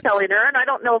now decisions. with telling her, and I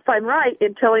don't know if I'm right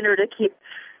in telling her to keep,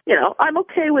 I'm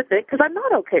okay with it because I'm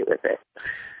not okay with it.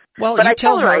 Well, but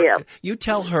you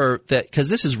tell her that, because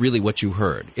this is really what you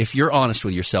heard. If you're honest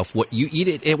with yourself, what you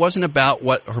eat, it wasn't about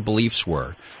what her beliefs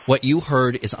were. What you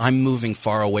heard is, I'm moving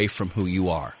far away from who you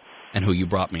are and who you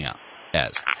brought me up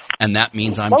as, and that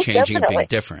means I'm changing and being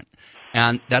different.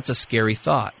 And that's a scary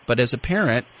thought. But as a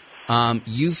parent,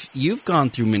 you've gone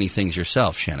through many things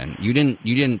yourself, Shannon. You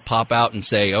didn't pop out and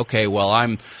say, okay, well,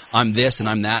 I'm this and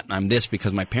I'm that and I'm this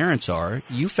because my parents are.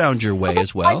 You found your way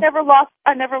as well.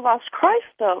 I never lost Christ,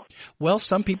 though. Well,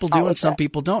 some people do and some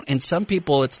people don't. And some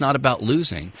people, it's not about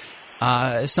losing.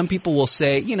 Some people will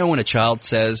say, when a child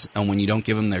says, and when you don't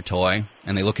give them their toy,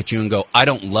 and they look at you and go, I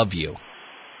don't love you.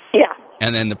 Yeah.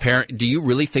 And then the parent, do you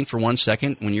really think for 1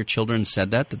 second when your children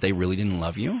said that they really didn't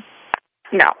love you?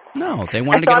 No, they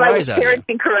wanted to get a rise out of you. I thought I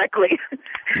was parenting correctly.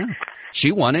 Yeah.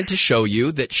 She wanted to show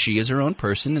you that she is her own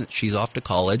person, and that she's off to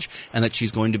college, and that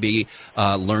she's going to be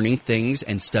learning things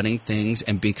and studying things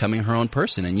and becoming her own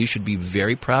person, and you should be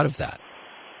very proud of that.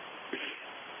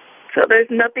 So there's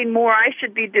nothing more I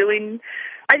should be doing.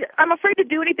 I'm afraid to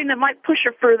do anything that might push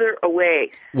her further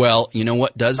away. Well, you know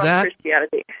what does that?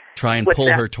 Christianity. Try and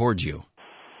pull her towards you.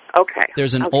 Okay.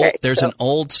 There's an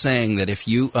old saying that if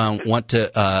you want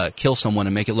to kill someone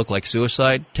and make it look like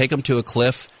suicide, take them to a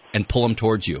cliff and pull them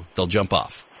towards you. They'll jump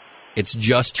off. It's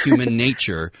just human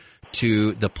nature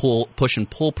to the push and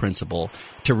pull principle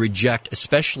to reject,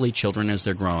 especially children as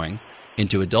they're growing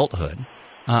into adulthood,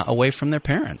 away from their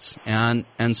parents. And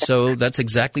so that's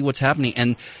exactly what's happening.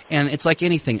 And it's like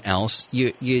anything else.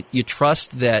 You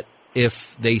trust that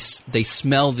if they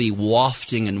smell the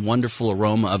wafting and wonderful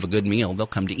aroma of a good meal, they'll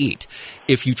come to eat.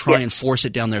 If you try and force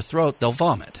it down their throat, they'll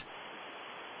vomit.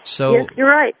 So yes, you're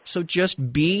right. So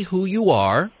just be who you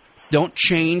are Don't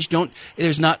change.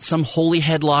 There's not some holy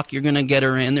headlock you're going to get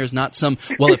her in. There's not some,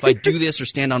 well, if I do this or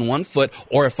stand on one foot,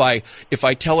 or if I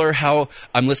tell her how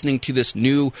I'm listening to this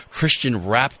new Christian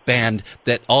rap band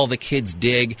that all the kids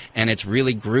dig and it's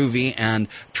really groovy, and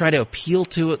try to appeal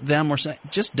to them or something.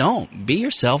 Just don't. Be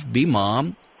yourself. Be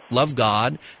mom. Love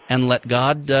God, and let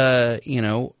God, be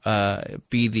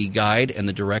the guide and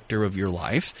the director of your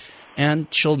life, and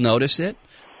she'll notice it.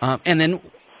 And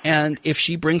if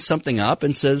she brings something up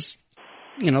and says,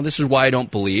 this is why I don't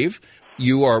believe,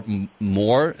 you are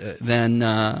more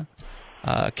than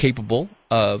capable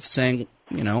of saying,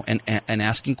 and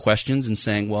asking questions and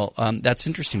saying, well, that's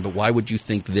interesting, but why would you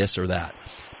think this or that?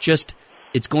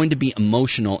 It's going to be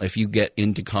emotional if you get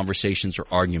into conversations or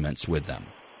arguments with them.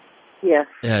 Yes.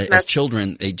 As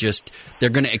children,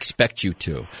 they're going to expect you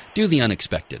to do the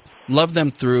unexpected. Love them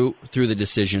through the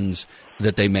decisions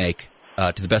that they make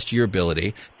to the best of your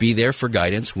ability. Be there for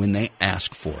guidance when they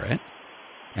ask for it.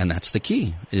 And that's the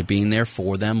key, being there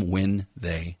for them when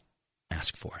they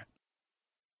ask for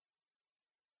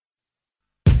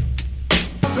it.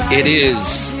 It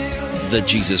is the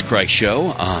Jesus Christ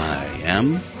Show. I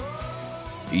am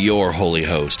your holy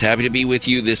host. Happy to be with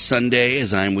you this Sunday,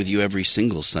 as I'm with you every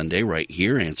single Sunday right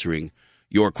here, answering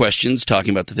your questions,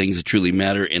 talking about the things that truly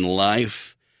matter in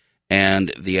life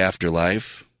and the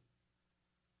afterlife.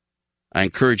 I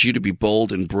encourage you to be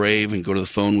bold and brave and go to the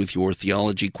phone with your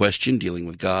theology question, dealing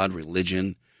with God,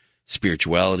 religion,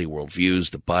 spirituality,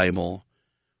 worldviews, the Bible,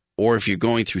 or if you're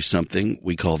going through something,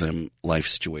 we call them life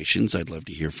situations. I'd love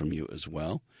to hear from you as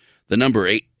well. The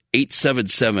number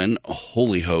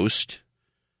 877-HOLY-HOST.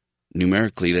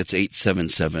 Numerically, that's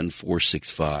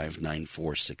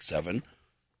 877-465-9467.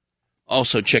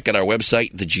 Also, check out our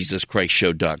website,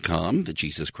 thejesuschristshow.com,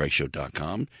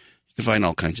 thejesuschristshow.com. You can find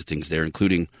all kinds of things there,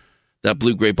 including that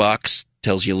blue-gray box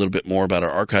tells you a little bit more about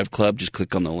our archive club. Just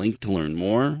click on the link to learn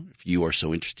more. If you are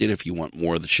so interested, if you want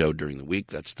more of the show during the week,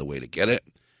 that's the way to get it.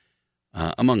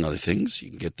 Among other things, you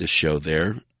can get this show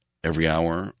there every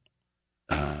hour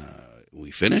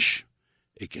we finish.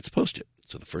 It gets posted.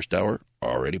 So the first hour,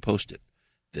 already posted.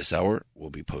 This hour will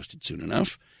be posted soon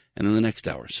enough, and then the next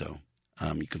hour. So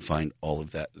you can find all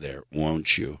of that there,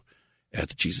 won't you, at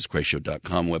the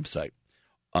JesusChristShow.com website.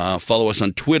 Follow us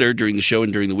on Twitter during the show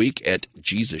and during the week at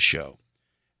Jesus Show.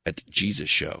 At Jesus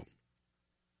Show.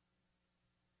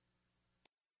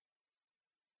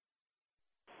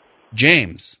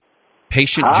 James,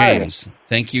 Patient Hi. James,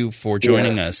 thank you for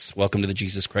joining us. Welcome to the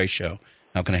Jesus Christ Show.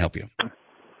 How can I help you?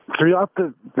 Throughout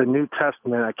the New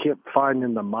Testament, I kept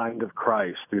finding the mind of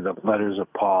Christ through the letters of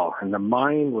Paul, and the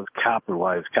mind was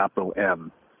capitalized, capital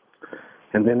M.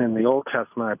 And then in the Old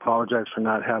Testament, I apologize for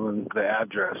not having the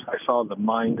address. I saw the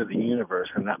mind of the universe,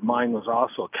 and that mind was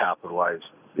also capitalized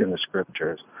in the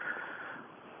scriptures.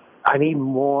 I need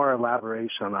more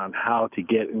elaboration on how to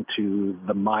get into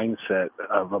the mindset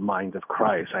of a mind of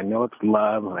Christ. I know it's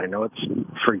love, and I know it's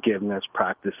forgiveness,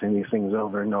 practicing these things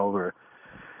over and over.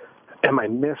 Am I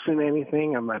missing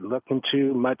anything? Am I looking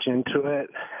too much into it?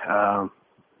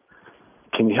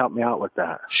 Can you help me out with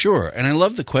that? Sure. And I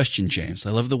love the question, James.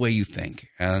 I love the way you think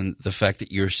and the fact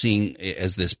that you're seeing it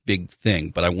as this big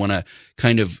thing. But I want to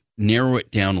kind of narrow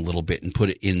it down a little bit and put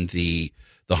it in the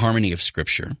harmony of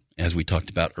Scripture, as we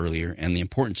talked about earlier, and the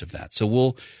importance of that. So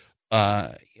we'll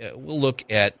look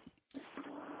at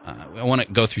I want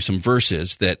to go through some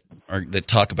verses that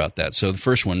talk about that. So the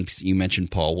first one, you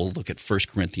mentioned Paul. We'll look at 1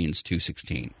 Corinthians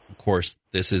 2:16. Of course,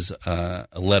 this is a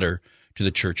letter to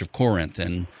the church of Corinth.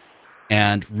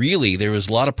 And really, there was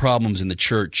a lot of problems in the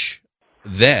church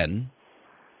then,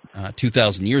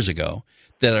 2,000 years ago,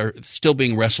 that are still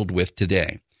being wrestled with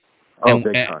today. Big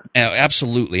time.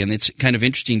 Absolutely. And it's kind of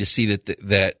interesting to see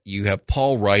that you have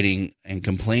Paul writing and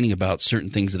complaining about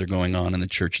certain things that are going on in the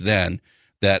church then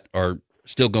that are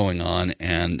still going on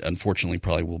and unfortunately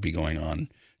probably will be going on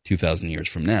 2,000 years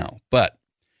from now. But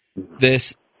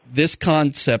this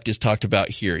concept is talked about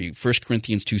here, 1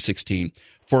 Corinthians 2:16,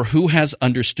 for who has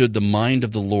understood the mind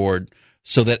of the Lord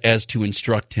so that as to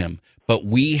instruct him? But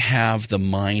we have the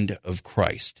mind of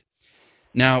Christ.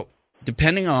 Now,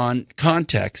 depending on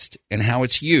context and how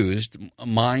it's used,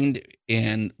 mind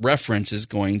in reference is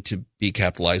going to be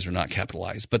capitalized or not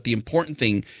capitalized. But the important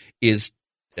thing is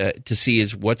to see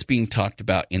is what's being talked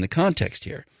about in the context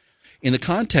here. In the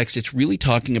context, it's really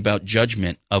talking about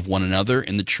judgment of one another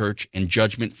in the church and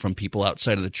judgment from people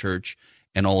outside of the church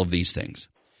and all of these things.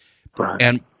 Right.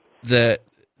 And the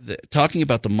talking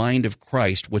about the mind of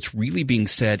Christ, what's really being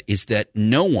said is that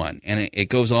no one, and it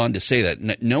goes on to say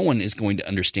that no one is going to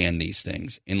understand these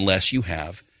things unless you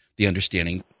have the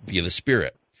understanding via the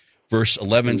Spirit. Verse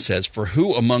 11 says, "For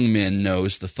who among men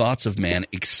knows the thoughts of man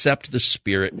except the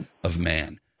spirit of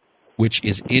man, which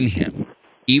is in him?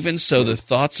 Even so the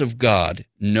thoughts of God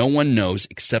no one knows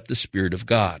except the Spirit of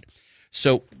God."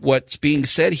 So what's being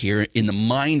said here in the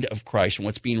mind of Christ and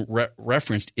what's being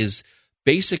referenced is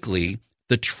basically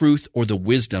the truth or the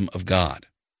wisdom of God.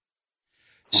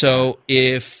 So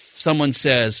if someone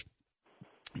says,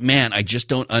 "Man, I just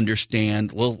don't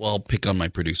understand," well, I'll pick on my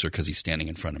producer because he's standing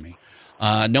in front of me.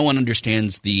 No one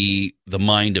understands the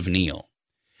mind of Neil.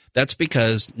 That's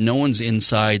because no one's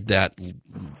inside that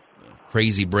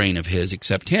crazy brain of his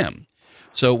except him.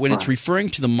 So when it's referring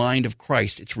to the mind of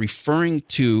Christ, it's referring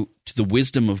to the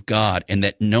wisdom of God, and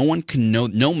that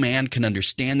no man can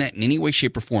understand that in any way,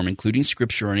 shape, or form, including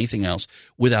Scripture or anything else,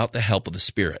 without the help of the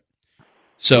Spirit.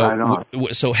 So,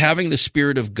 so having the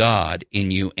Spirit of God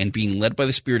in you and being led by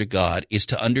the Spirit of God is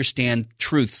to understand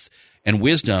truths and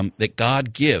wisdom that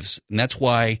God gives, and that's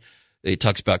why it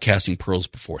talks about casting pearls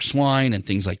before swine and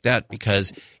things like that.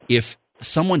 Because if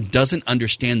someone doesn't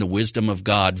understand the wisdom of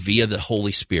God via the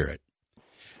Holy Spirit,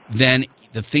 then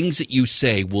the things that you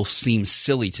say will seem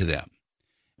silly to them,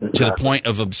 to the point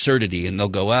of absurdity, and they'll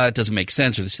go, "It doesn't make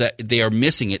sense," or that. They are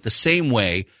missing it the same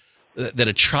way that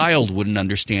a child wouldn't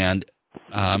understand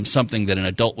something that an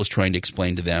adult was trying to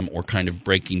explain to them, or kind of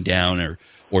breaking down,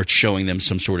 or showing them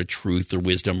some sort of truth or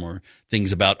wisdom, or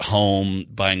things about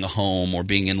buying a home, or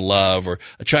being in love. Or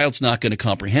a child's not going to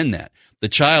comprehend that. The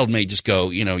child may just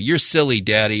go, "You're silly,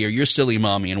 Daddy," or "You're silly,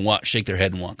 Mommy," and shake their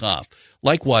head and walk off.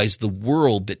 Likewise, the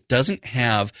world that doesn't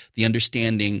have the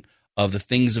understanding of the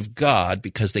things of God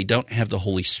because they don't have the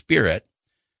Holy Spirit,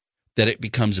 that it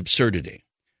becomes absurdity.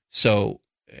 So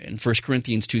in 1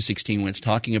 Corinthians 2:16, when it's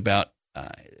talking about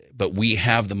but we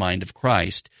have the mind of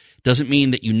Christ, doesn't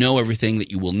mean that you know everything,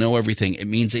 that you will know everything. It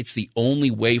means it's the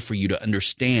only way for you to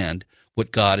understand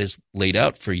what God has laid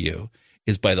out for you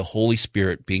is by the Holy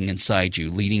Spirit being inside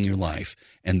you, leading your life,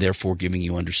 and therefore giving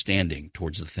you understanding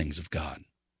towards the things of God.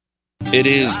 It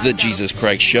is the Jesus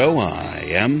Christ Show. I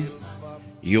am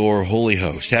your holy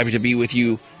host. Happy to be with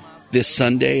you this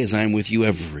Sunday, as I'm with you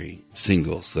every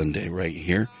single Sunday right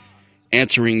here,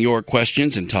 answering your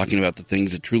questions and talking about the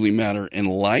things that truly matter in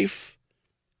life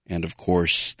and, of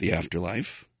course, the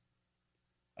afterlife.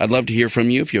 I'd love to hear from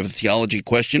you if you have a theology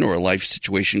question or a life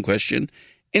situation question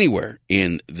anywhere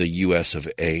in the U.S. of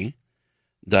A.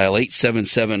 Dial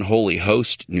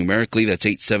 877-HOLY-HOST. Numerically, that's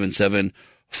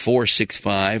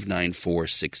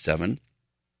 877-465-9467.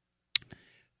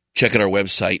 Check out our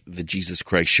website,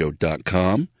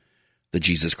 thejesuschristshow.com,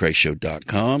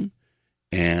 thejesuschristshow.com,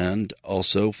 and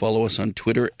also follow us on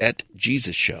Twitter at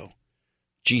Jesus Show.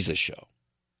 Jesus Show.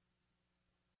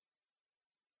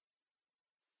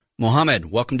 Mohammed,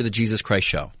 welcome to the Jesus Christ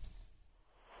Show.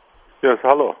 Yes,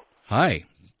 hello. Hi.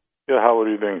 Yeah, how are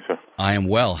you doing, sir? I am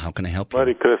well. How can I help you?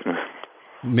 Merry Christmas.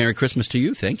 Merry Christmas to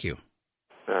you. Thank you.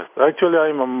 Yes. Actually,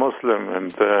 I'm a Muslim,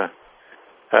 and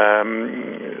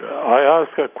I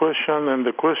ask a question, and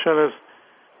the question is,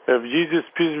 if Jesus,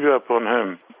 peace be upon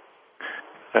him,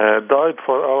 died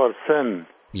for our sin.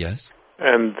 Yes.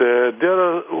 And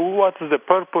what is the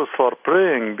purpose for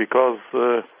praying? Because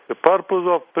the purpose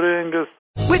of praying is...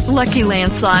 With Lucky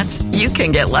Land Slots, you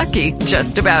can get lucky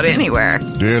just about anywhere.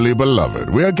 Dearly beloved,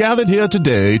 we are gathered here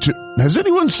today to... Has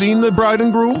anyone seen the bride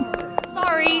and groom?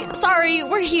 Sorry,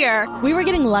 we're here. We were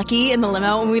getting lucky in the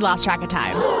limo and we lost track of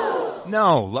time.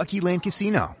 No, Lucky Land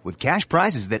Casino, with cash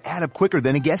prizes that add up quicker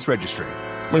than a guest registry.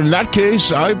 In that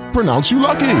case, I pronounce you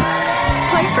lucky.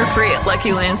 Play for free at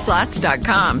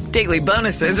LuckyLandSlots.com. Daily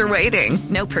bonuses are waiting.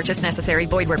 No purchase necessary.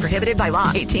 Void where prohibited by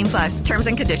law. 18+. Terms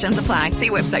and conditions apply. See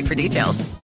website for details.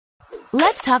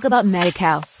 Let's talk about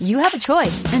Medi-Cal. You have a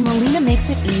choice, and Molina makes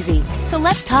it easy. So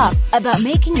let's talk about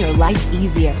making your life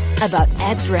easier, about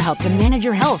extra help to manage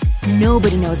your health.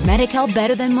 Nobody knows Medi-Cal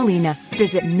better than Molina.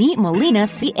 Visit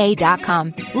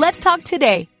meetmolinaca.com. Let's talk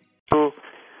today. To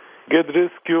get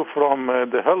rescue from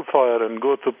the hellfire and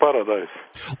go to paradise.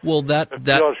 Well, you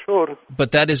are sure.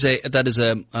 But that is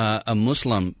a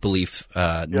Muslim belief,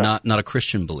 not a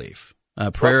Christian belief.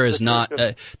 Prayer is not.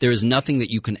 There is nothing that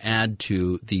you can add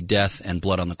to the death and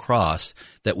blood on the cross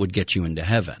that would get you into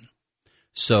heaven.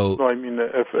 So, no, I mean,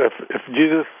 if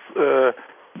Jesus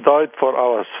died for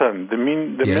our sin, the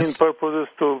main purpose is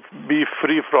to be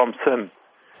free from sin.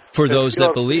 For those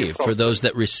that believe, for those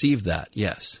that receive that,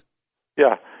 yes.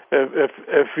 Yeah,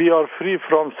 if we are free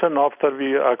from sin after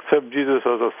we accept Jesus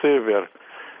as a Savior,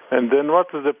 and then what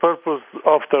is the purpose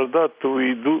after that? Do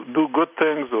we do good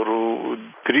things or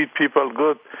treat people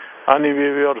good? and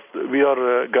we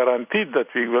are guaranteed that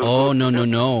we will. Oh,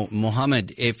 no.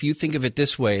 Muhammad, if you think of it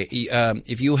this way,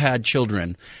 if you had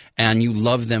children and you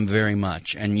loved them very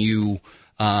much and you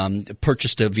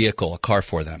purchased a vehicle, a car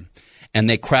for them, and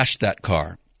they crashed that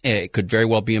car, it could very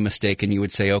well be a mistake, and you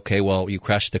would say, okay, well, you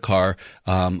crashed the car.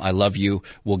 I love you.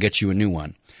 We'll get you a new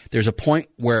one. There's a point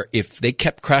where if they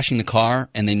kept crashing the car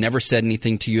and they never said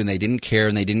anything to you and they didn't care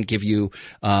and they didn't give you,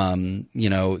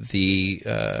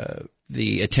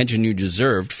 the attention you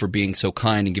deserved for being so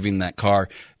kind and giving them that car,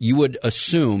 you would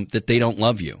assume that they don't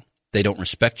love you, they don't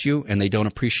respect you, and they don't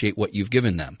appreciate what you've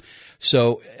given them.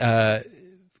 So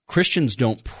Christians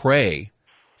don't pray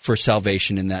for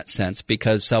salvation in that sense,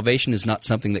 because salvation is not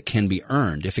something that can be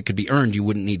earned. If it could be earned, you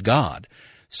wouldn't need God.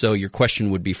 So your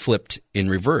question would be flipped in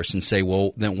reverse and say,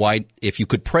 well, then why, if you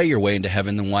could pray your way into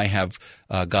heaven, then why have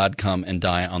God come and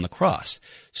die on the cross?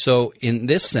 So in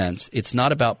this sense, it's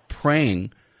not about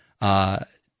praying to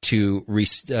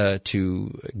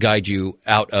guide you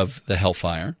out of the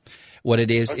hellfire. What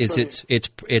it is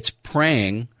it's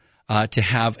praying to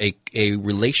have a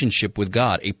relationship with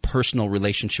God, a personal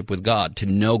relationship with God, to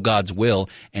know God's will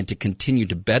and to continue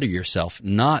to better yourself,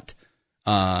 not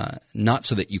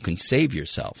so that you can save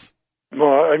yourself.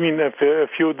 No, I mean, if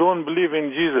you don't believe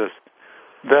in Jesus,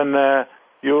 then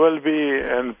you will be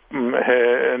in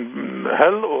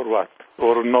hell or what?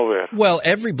 Or nowhere? Well,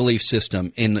 every belief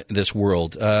system in this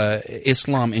world,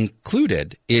 Islam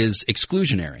included, is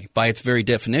exclusionary by its very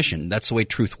definition. That's the way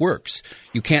truth works.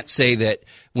 You can't say that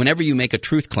whenever you make a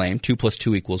truth claim, 2 +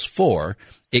 2 = 4,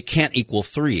 it can't equal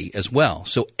 3 as well.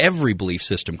 So every belief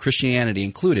system, Christianity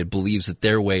included, believes that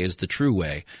their way is the true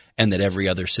way and that every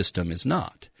other system is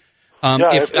not.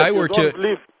 If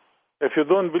you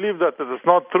don't believe that it is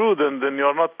not true, then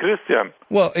you're not Christian.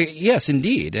 Well, yes,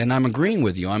 indeed, and I'm agreeing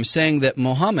with you. I'm saying that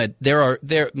Muhammad,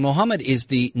 Muhammad is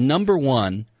the number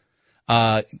one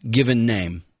given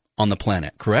name on the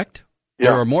planet, correct? Yeah.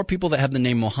 There are more people that have the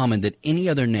name Muhammad than any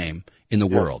other name in the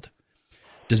world.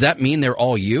 Does that mean they're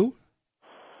all you?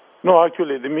 No,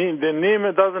 actually, the name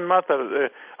doesn't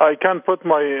matter. I can put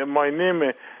my name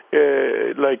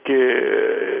like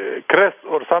crest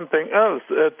or something else.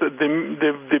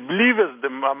 The believers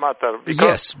matter.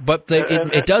 Yes, but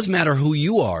it does matter who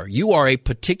you are. You are a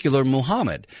particular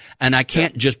Muhammad, and I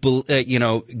can't just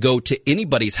go to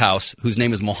anybody's house whose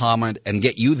name is Muhammad and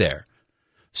get you there.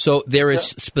 So there is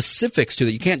specifics to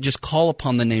that. You can't just call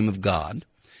upon the name of God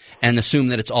and assume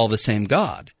that it's all the same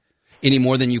God, any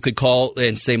more than you could call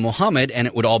and say Muhammad and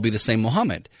it would all be the same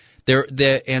Muhammad.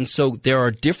 And so there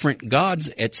are different gods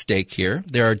at stake here.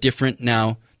 There are different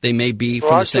now. They may be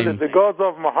from the same. The gods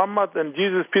of Muhammad and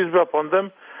Jesus, peace be upon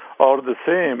them, are the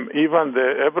same. Even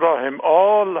the Abraham,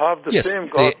 all have the same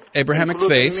God. The Abrahamic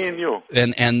faith, me and you.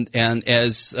 And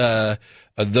as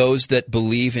those that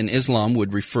believe in Islam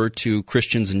would refer to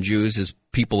Christians and Jews as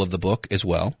people of the book as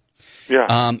well.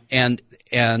 Yeah. And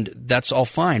that's all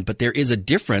fine, but there is a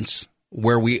difference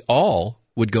where we all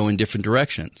would go in different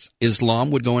directions.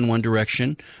 Islam would go in one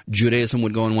direction, Judaism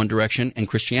would go in one direction, and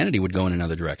Christianity would go in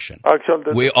another direction.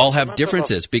 Actually, we all have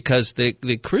differences because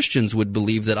the Christians would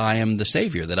believe that I am the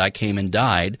Savior, that I came and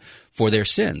died for their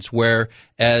sins,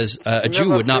 whereas a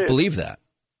Jew would not believe that.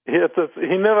 He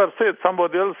never said.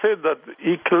 Somebody else said that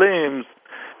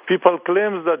people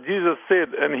claims that Jesus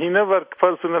said, and he never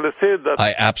personally said that.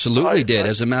 I absolutely did.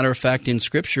 As a matter of fact, in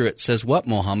Scripture it says what,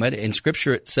 Muhammad? In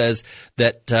Scripture it says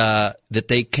that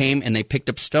they came and they picked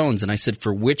up stones, and I said,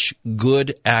 for which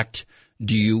good act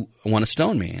do you want to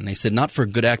stone me? And they said, not for a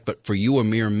good act, but for you, a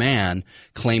mere man,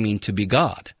 claiming to be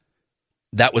God.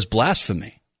 That was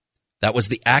blasphemy. That was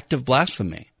the act of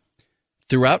blasphemy.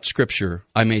 Throughout Scripture,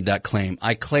 I made that claim.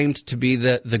 I claimed to be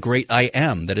the great I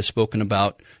am that is spoken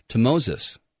about to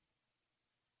Moses.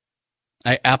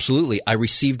 I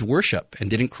received worship and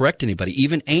didn't correct anybody,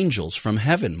 even angels from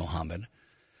heaven, Muhammad.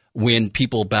 When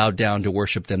people bowed down to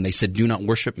worship them, they said, do not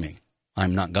worship me.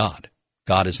 I'm not God.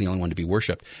 God is the only one to be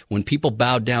worshipped. When people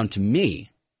bowed down to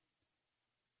me,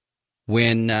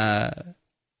 when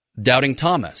Doubting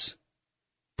Thomas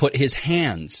put his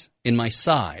hands in my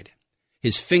side,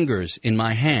 his fingers in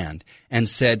my hand, and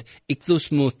said,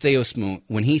 Iktosmu Theosmu,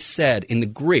 when he said in the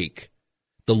Greek,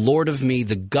 the Lord of me,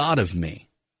 the God of me,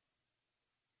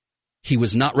 he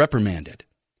was not reprimanded.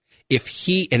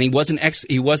 He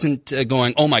wasn't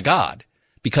going, oh my God,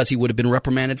 because he would have been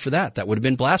reprimanded for that. That would have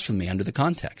been blasphemy under the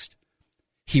context.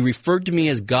 He referred to me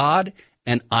as God,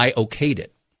 and I okayed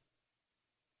it.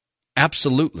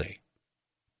 Absolutely.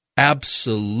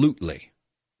 Absolutely.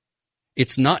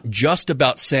 It's not just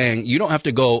about saying, you don't have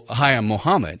to go, hi, I'm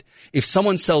Muhammad. If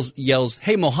someone yells,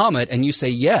 hey, Muhammad, and you say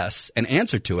yes and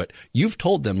answer to it, you've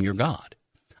told them you're God.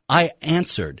 I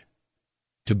answered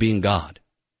to being God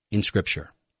in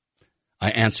Scripture.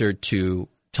 I answered to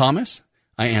Thomas.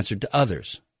 I answered to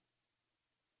others.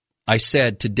 I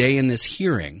said, today in this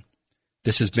hearing,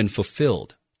 this has been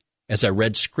fulfilled as I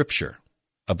read Scripture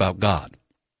about God.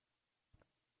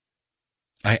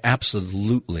 I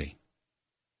absolutely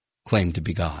claim to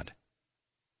be God.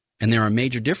 And there are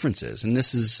major differences. And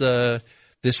this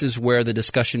is where the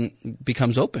discussion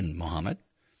becomes open, Mohammed,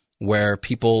 where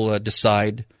people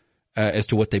decide as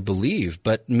to what they believe.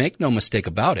 But make no mistake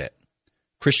about it,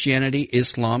 Christianity,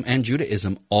 Islam, and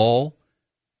Judaism all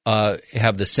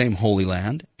have the same Holy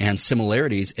Land and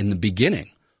similarities in the beginning.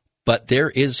 But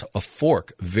there is a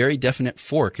fork, very definite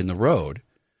fork in the road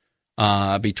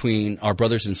between our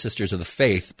brothers and sisters of the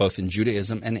faith, both in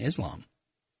Judaism and Islam.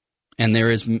 And there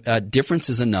is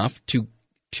differences enough to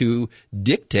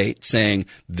dictate saying,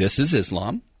 this is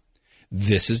Islam,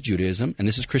 this is Judaism, and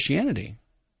this is Christianity.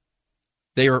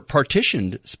 They are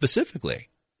partitioned specifically.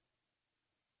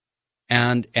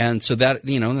 And so that,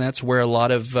 that's where a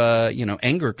lot of,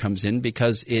 anger comes in,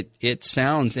 because it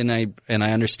sounds, and I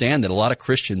understand that a lot of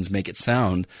Christians make it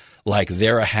sound like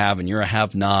they're a have and you're a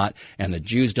have not, and the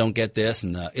Jews don't get this,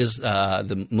 and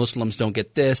the Muslims don't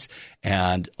get this,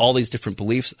 and all these different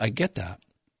beliefs. I get that.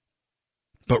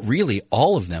 But really,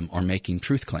 all of them are making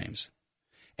truth claims.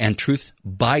 And truth,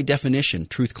 by definition,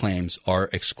 truth claims are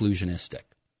exclusionistic.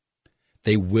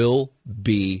 They will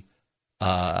be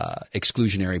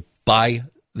exclusionary by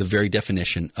the very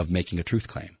definition of making a truth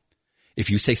claim.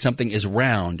 If you say something is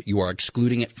round, you are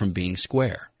excluding it from being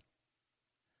square.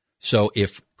 So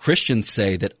if Christians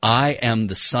say that I am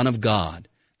the Son of God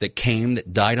that came,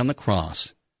 that died on the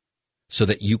cross so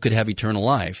that you could have eternal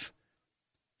life,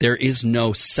 there is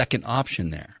no second option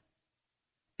there.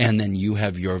 And then you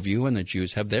have your view and the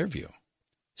Jews have their view.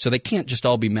 So they can't just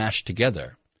all be mashed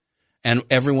together. And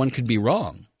everyone could be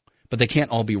wrong, but they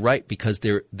can't all be right because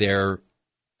they're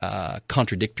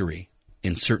contradictory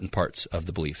in certain parts of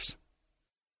the beliefs.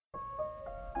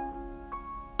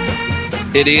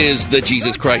 It is the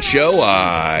Jesus Christ Show.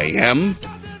 I am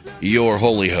your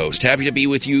holy host. Happy to be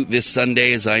with you this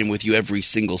Sunday, as I am with you every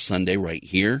single Sunday right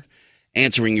here,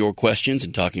 answering your questions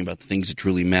and talking about the things that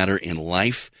truly matter in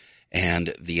life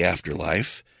and the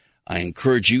afterlife. I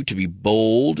encourage you to be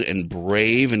bold and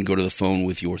brave and go to the phone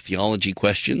with your theology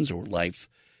questions or life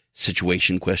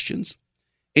situation questions.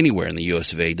 Anywhere in the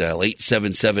U.S. of A, dial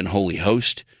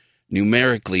 877-HOLY-HOST.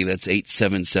 Numerically, that's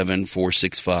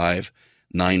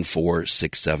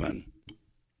 877-465-9467.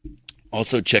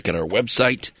 Also, check out our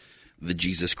website,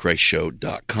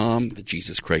 thejesuschristshow.com,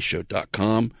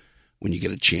 thejesuschristshow.com, when you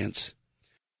get a chance.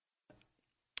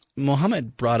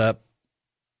 Mohammed brought up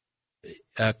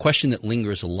a question that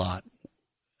lingers a lot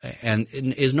and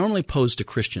is normally posed to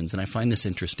Christians, and I find this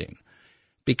interesting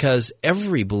because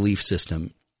every belief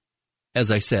system, as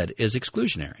I said, is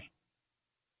exclusionary.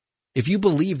 If you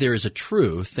believe there is a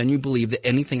truth, then you believe that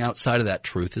anything outside of that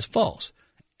truth is false.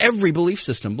 Every belief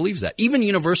system believes that. Even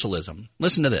universalism.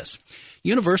 Listen to this.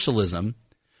 Universalism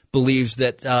believes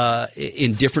that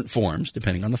in different forms,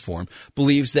 depending on the form,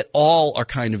 believes that all are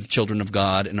kind of children of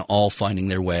God and all finding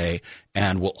their way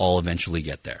and will all eventually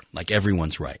get there. Like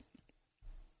everyone's right.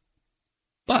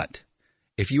 But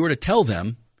if you were to tell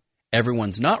them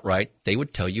everyone's not right, they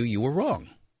would tell you you were wrong.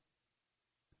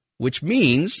 Which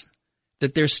means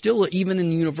that there's still, even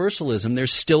in universalism,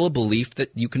 there's still a belief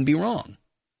that you can be wrong.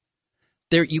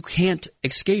 You can't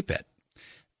escape it.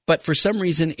 But for some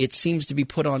reason, it seems to be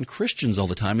put on Christians all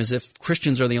the time as if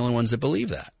Christians are the only ones that believe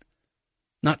that.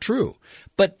 Not true.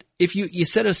 But if you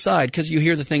set it aside, because you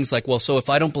hear the things like, well, so if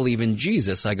I don't believe in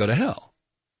Jesus, I go to hell.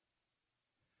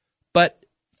 But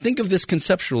think of this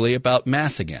conceptually about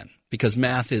math again, because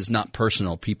math is not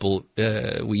personal. People,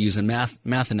 we use in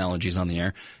math analogies on the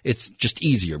air. It's just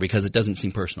easier because it doesn't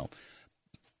seem personal.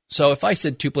 So if I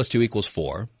said 2 + 2 =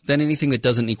 4, then anything that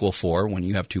doesn't equal 4 when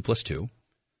you have 2 + 2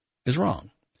 is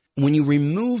wrong. When you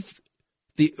remove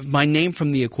my name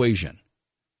from the equation,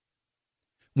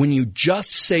 when you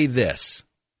just say this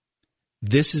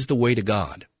is the way to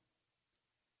God,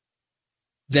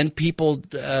 then people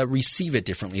receive it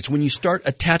differently. It's when you start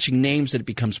attaching names that it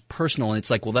becomes personal, and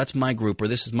it's like, well, that's my group or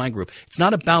this is my group. It's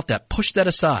not about that. Push that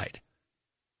aside.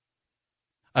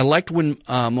 I liked when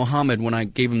Muhammad, when I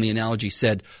gave him the analogy,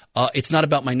 said, it's not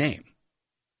about my name.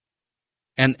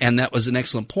 And that was an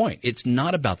excellent point. It's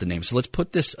not about the name. So let's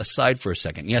put this aside for a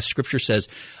second. Yes, Scripture says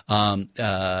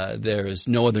there is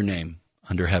no other name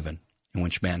under heaven in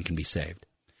which man can be saved.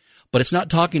 But it's not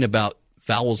talking about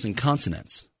vowels and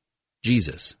consonants,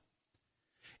 Jesus,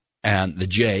 and the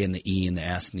J and the E and the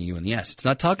S and the U and the S. It's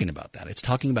not talking about that. It's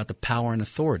talking about the power and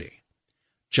authority.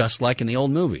 just like in the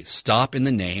old movies. Stop in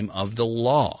the name of the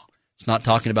law. It's not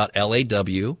talking about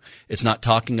LAW. It's not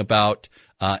talking about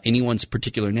anyone's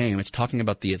particular name. It's talking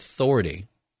about the authority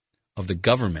of the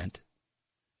government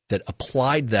that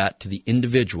applied that to the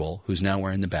individual who's now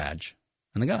wearing the badge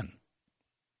and the gun.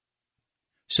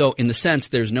 So in the sense,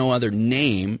 there's no other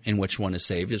name in which one is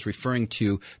saved. It's referring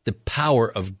to the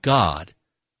power of God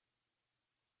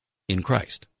in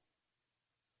Christ.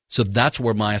 So that's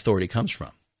where my authority comes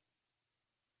from.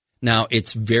 Now,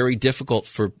 it's very difficult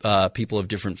for people of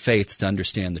different faiths to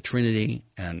understand the Trinity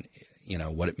and,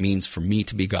 what it means for me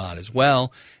to be God as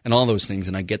well and all those things,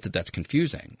 and I get that that's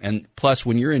confusing. And plus,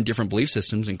 when you're in different belief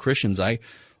systems, and Christians, I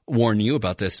warn you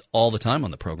about this all the time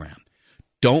on the program.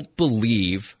 Don't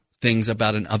believe things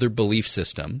about another belief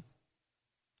system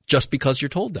just because you're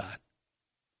told that.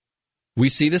 We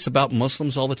see this about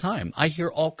Muslims all the time. I hear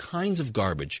all kinds of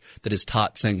garbage that is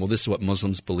taught saying, well, this is what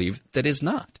Muslims believe, that is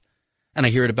not. And I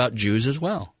hear it about Jews as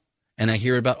well. And I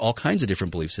hear it about all kinds of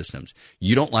different belief systems.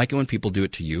 You don't like it when people do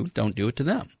it to you, don't do it to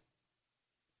them.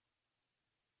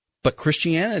 But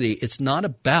Christianity, it's not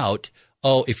about,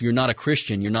 if you're not a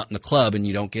Christian, you're not in the club and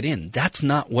you don't get in. That's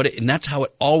not what it, and that's how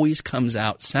it always comes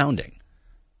out sounding.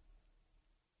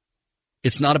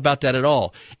 It's not about that at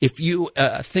all. If you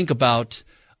think about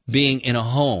being in a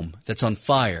home that's on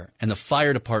fire and the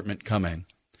fire department coming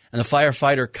and the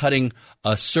firefighter cutting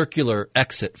a circular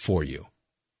exit for you,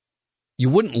 you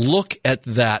wouldn't look at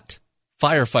that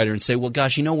firefighter and say, well,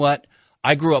 gosh, you know what?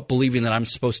 I grew up believing that I'm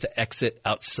supposed to exit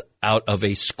out of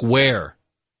a square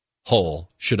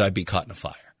hole should I be caught in a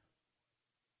fire.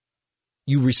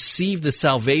 You receive the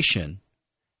salvation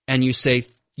and you say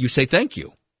thank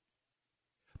you.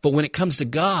 But when it comes to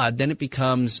God, then it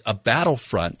becomes a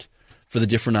battlefront for the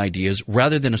different ideas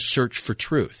rather than a search for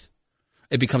truth.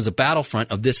 It becomes a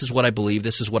battlefront of this is what I believe,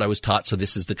 this is what I was taught, so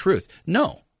this is the truth.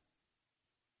 No.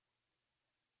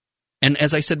 And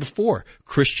as I said before,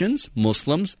 Christians,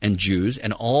 Muslims, and Jews,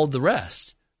 and all the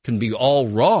rest can be all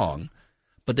wrong,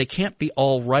 but they can't be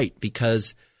all right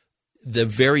because the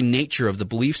very nature of the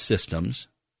belief systems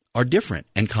are different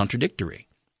and contradictory.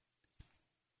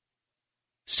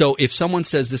 So if someone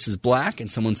says this is black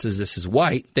and someone says this is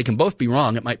white, they can both be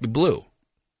wrong. It might be blue.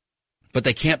 But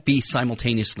they can't be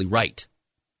simultaneously right.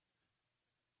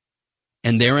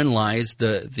 And therein lies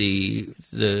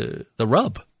the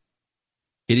rub.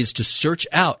 It is to search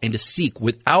out and to seek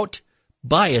without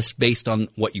bias based on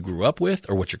what you grew up with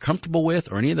or what you're comfortable with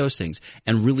or any of those things,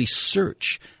 and really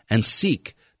search and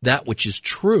seek that which is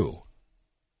true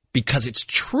because it's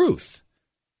truth.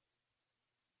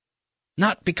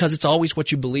 Not because it's always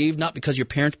what you believe, not because your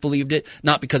parents believed it,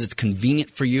 not because it's convenient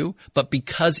for you, but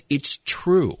because it's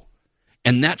true.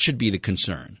 And that should be the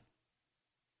concern.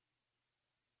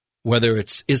 Whether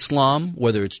it's Islam,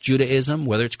 whether it's Judaism,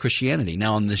 whether it's Christianity.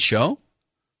 Now on this show,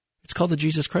 it's called the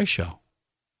Jesus Christ Show.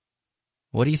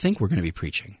 What do you think we're going to be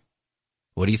preaching?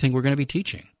 What do you think we're going to be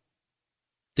teaching?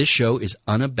 This show is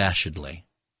unabashedly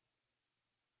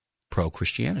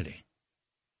pro-Christianity.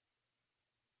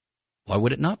 Why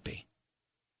would it not be?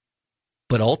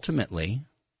 But ultimately,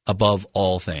 above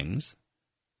all things,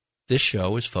 this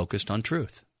show is focused on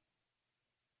truth.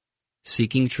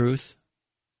 Seeking truth,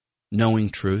 knowing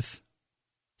truth,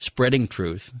 spreading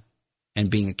truth, and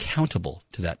being accountable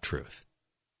to that truth.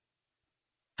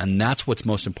 And that's what's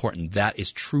most important. That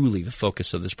is truly the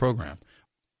focus of this program.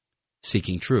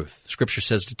 Seeking truth. Scripture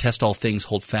says to test all things,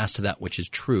 hold fast to that which is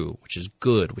true, which is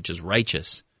good, which is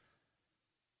righteous.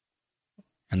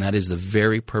 And that is the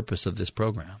very purpose of this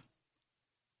program.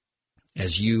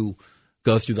 As you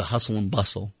go through the hustle and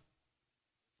bustle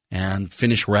and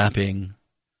finish wrapping,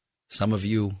 some of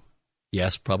you,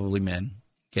 yes, probably men,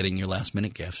 getting your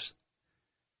last-minute gifts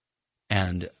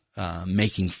and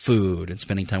making food and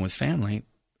spending time with family,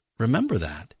 remember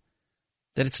that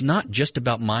it's not just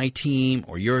about my team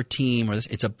or your team or this.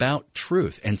 It's about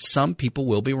truth, and some people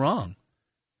will be wrong.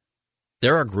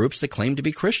 There are groups that claim to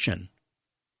be Christian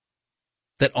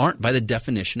that aren't by the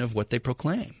definition of what they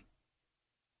proclaim.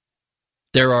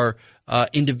 There are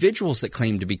individuals that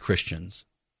claim to be Christians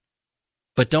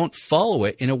but don't follow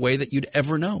it in a way that you'd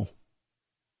ever know.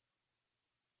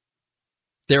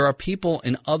 There are people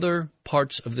in other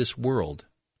parts of this world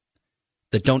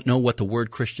that don't know what the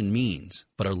word Christian means,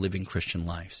 but are living Christian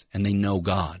lives, and they know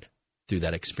God through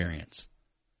that experience.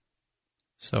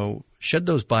 So shed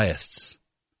those biases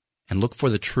and look for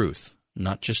the truth,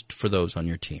 not just for those on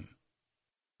your team.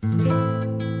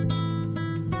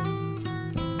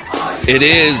 It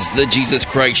is the Jesus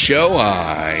Christ Show.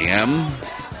 I am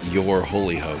your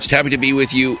holy host. Happy to be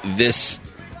with you this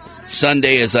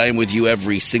Sunday, as I am with you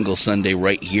every single Sunday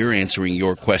right here, answering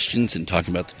your questions and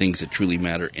talking about the things that truly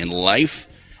matter in life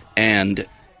and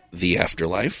the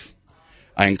afterlife.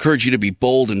 I encourage you to be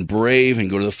bold and brave and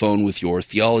go to the phone with your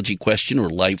theology question or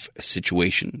life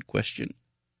situation question.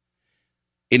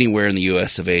 Anywhere in the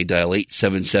U.S. of A, dial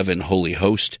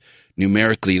 877-HOLY-HOST.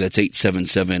 Numerically, that's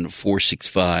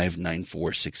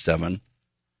 877-465-9467.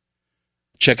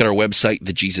 Check out our website,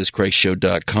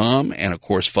 thejesuschristshow.com, and, of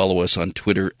course, follow us on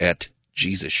Twitter at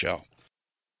Jesus Show.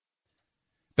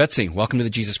 Betsy, welcome to the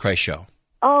Jesus Christ Show.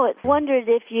 Oh, it's wondered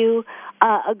if you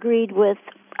agreed with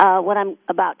what I'm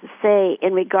about to say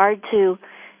in regard to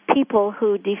people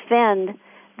who defend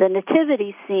the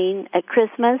nativity scene at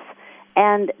Christmas,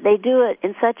 and they do it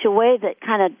in such a way that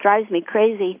kind of drives me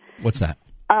crazy. What's that?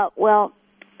 Well,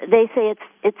 they say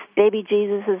it's baby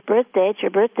Jesus' birthday, it's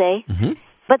your birthday,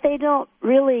 but they don't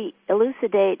really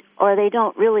elucidate or they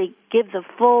don't really give the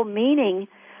full meaning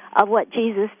of what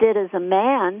Jesus did as a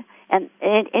man, and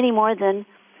any more than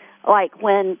like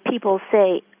when people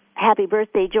say, Happy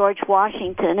birthday, George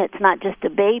Washington, it's not just a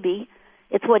baby,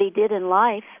 it's what he did in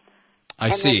life.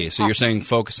 I see. So you're saying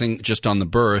focusing just on the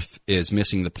birth is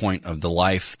missing the point of the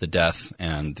life, the death,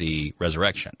 and the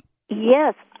resurrection.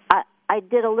 Yes. I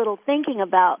did a little thinking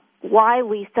about why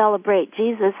we celebrate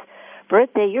Jesus'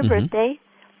 birthday, your birthday,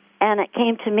 and it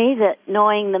came to me that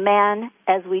knowing the man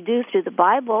as we do through the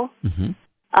Bible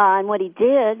and what he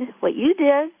did, what you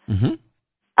did,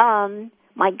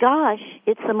 my gosh,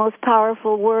 it's the most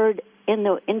powerful word in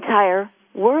the entire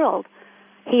world.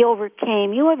 You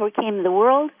overcame the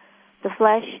world, the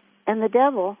flesh, and the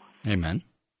devil. Amen.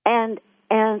 And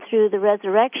through the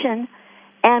resurrection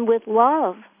and with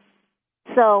love.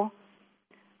 So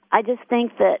I just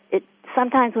think that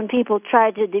sometimes when people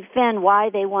try to defend why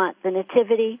they want the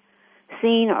nativity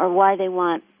scene or why they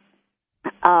want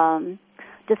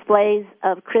displays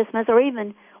of Christmas or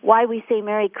even why we say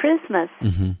Merry Christmas,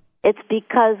 it's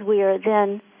because we are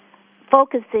then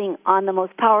focusing on the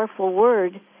most powerful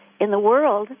word in the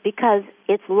world because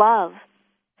it's love.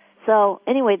 So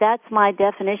anyway, that's my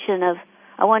definition of,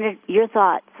 I wondered your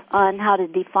thoughts on how to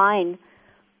define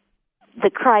the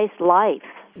Christ life.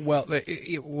 Well,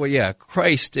 yeah,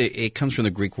 Christ, it comes from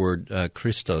the Greek word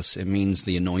Christos. It means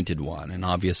the anointed one, and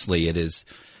obviously it is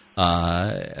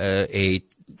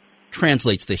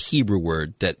translates the Hebrew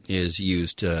word that is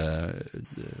used to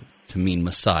mean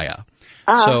Messiah.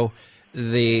 So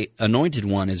the anointed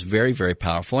one is very, very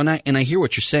powerful, and I hear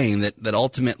what you're saying that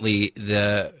ultimately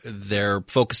they're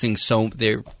focusing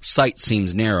their sight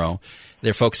seems narrow.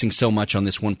 They're focusing so much on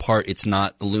this one part, it's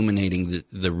not illuminating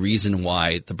the reason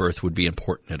why the birth would be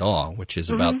important at all, which is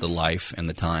about the life and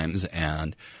the times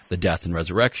and the death and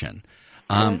resurrection.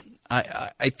 I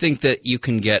think that you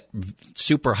can get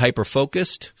super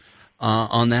hyper-focused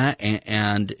on that,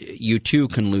 and you too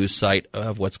can lose sight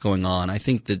of what's going on. I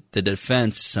think that the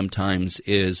defense sometimes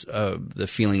is the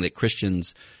feeling that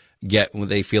Christians get when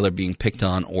they feel they're being picked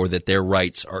on or that their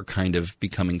rights are kind of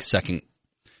becoming second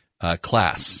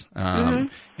class,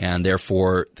 and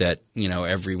therefore that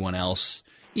everyone else,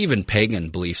 even pagan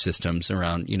belief systems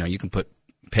around, you can put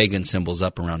pagan symbols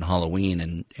up around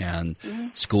Halloween and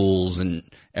schools and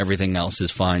everything else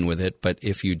is fine with it, but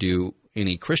if you do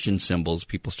any Christian symbols,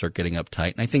 people start getting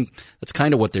uptight, and I think that's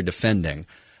kind of what they're defending.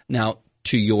 Now,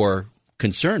 to your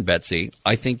concern, Betsy,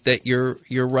 I think that you're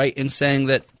right in saying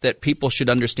that people should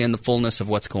understand the fullness of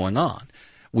what's going on.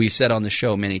 We've said on the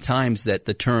show many times that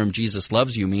the term Jesus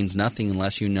loves you means nothing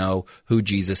unless you know who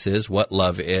Jesus is, what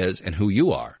love is, and who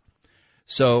you are.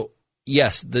 So,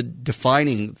 yes,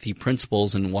 defining the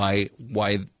principles and why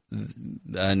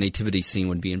the nativity scene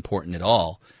would be important at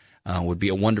all would be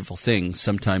a wonderful thing.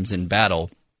 Sometimes in battle,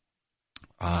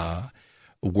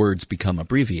 words become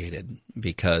abbreviated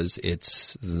because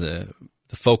it's the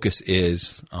focus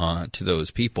is to those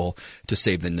people to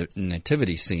save the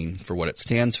nativity scene for what it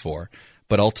stands for.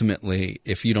 But ultimately,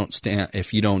 if you don't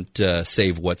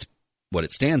save what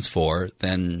it stands for,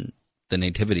 then the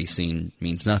nativity scene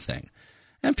means nothing,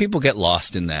 and people get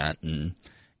lost in that, and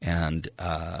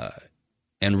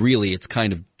really, it's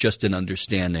kind of just an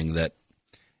understanding that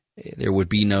there would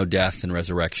be no death and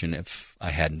resurrection if I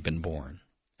hadn't been born,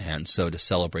 and so to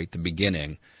celebrate the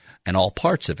beginning and all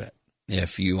parts of it.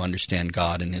 If you understand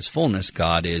God in His fullness,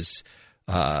 God is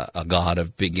a God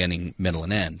of beginning, middle,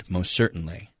 and end, most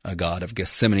certainly. A God of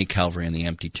Gethsemane, Calvary, and the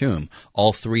empty tomb.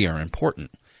 All three are important.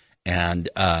 And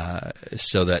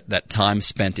so that time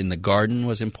spent in the garden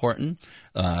was important,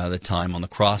 the time on the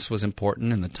cross was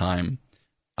important, and the time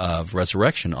of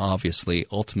resurrection, obviously,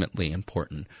 ultimately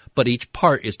important. But each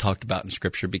part is talked about in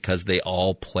Scripture because they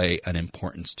all play an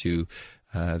importance to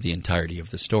the entirety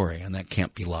of the story, and that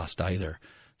can't be lost either.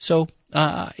 So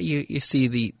you see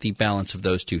the balance of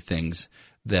those two things,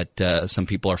 that some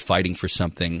people are fighting for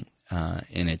something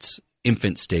in its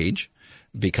infant stage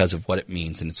because of what it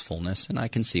means in its fullness, and I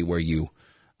can see where you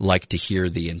like to hear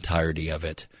the entirety of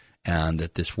it, and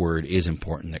that this word is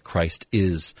important, that Christ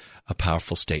is a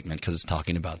powerful statement because it's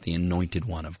talking about the anointed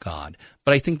one of God.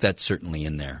 But I think that's certainly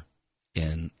in there,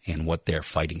 in what they're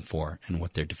fighting for and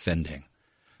what they're defending.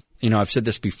 You know, I've said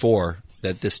this before,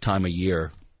 that this time of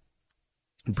year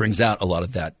brings out a lot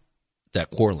of that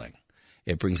quarreling.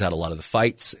 It brings out a lot of the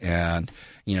fights, and,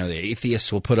 you know, the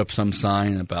atheists will put up some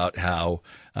sign about how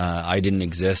I didn't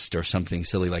exist or something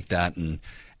silly like that, and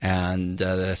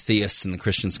the theists and the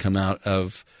Christians come out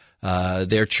of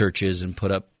their churches and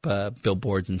put up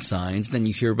billboards and signs. Then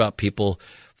you hear about people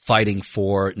fighting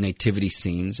for nativity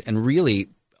scenes, and really,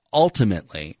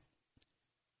 ultimately,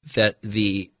 that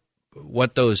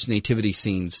what those nativity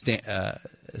scenes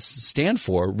stand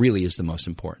for really is the most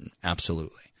important.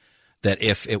 Absolutely. That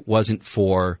if it wasn't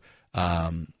for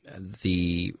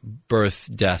the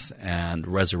birth, death, and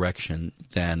resurrection,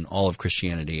 then all of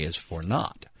Christianity is for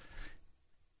naught.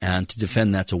 And to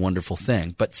defend that's a wonderful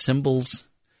thing. But symbols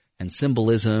and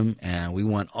symbolism, and we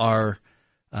want our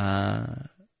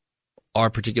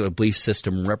particular belief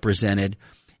system represented,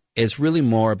 is really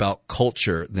more about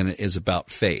culture than it is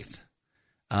about faith.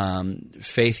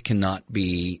 Faith cannot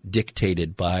be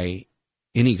dictated by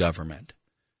any government.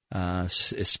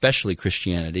 Especially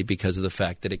Christianity, because of the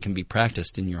fact that it can be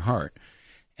practiced in your heart,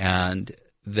 and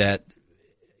that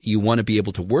you want to be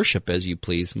able to worship as you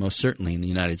please, most certainly in the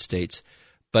United States.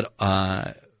 But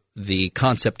the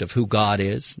concept of who God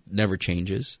is never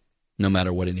changes, no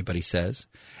matter what anybody says.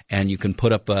 And you can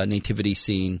put up a nativity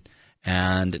scene,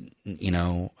 and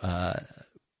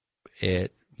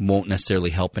it won't necessarily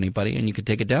help anybody, and you can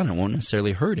take it down. It won't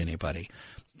necessarily hurt anybody.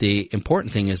 The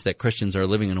important thing is that Christians are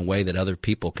living in a way that other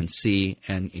people can see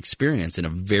and experience in a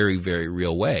very, very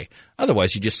real way.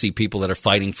 Otherwise, you just see people that are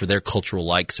fighting for their cultural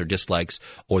likes or dislikes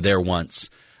or their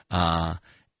wants,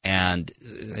 and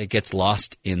it gets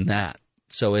lost in that.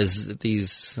 So as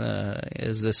this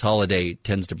holiday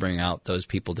tends to bring out those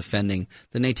people defending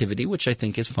the nativity, which I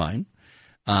think is fine,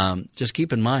 just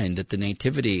keep in mind that the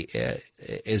nativity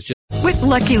is just... With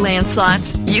Lucky Land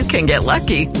Slots, you can get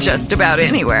lucky just about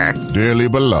anywhere. Dearly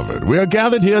beloved, we are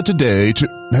gathered here today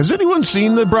to... Has anyone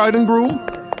seen the bride and groom?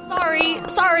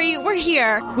 Sorry, we're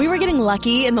here. We were getting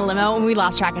lucky in the limo and we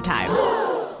lost track of time.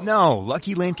 No,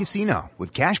 Lucky Land Casino,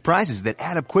 with cash prizes that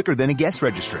add up quicker than a guest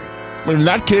registry. In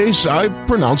that case, I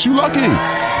pronounce you lucky.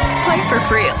 Play for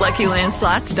free at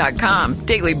LuckyLandSlots.com.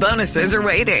 Daily bonuses are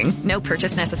waiting. No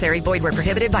purchase necessary. Void where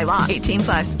prohibited by law.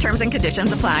 18+. Terms and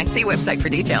conditions apply. See website for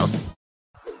details.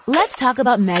 Let's talk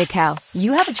about Medi-Cal.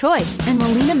 You have a choice, and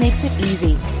Molina makes it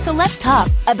easy. So let's talk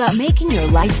about making your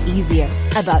life easier,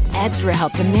 about extra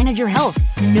help to manage your health.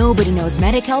 Nobody knows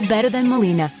Medi-Cal better than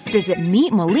Molina. Visit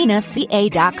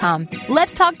meetmolinaca.com.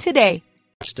 Let's talk today.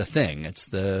 Just a thing. It's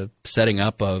the setting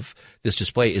up of this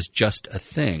display is just a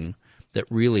thing, that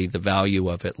really the value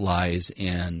of it lies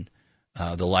in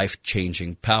the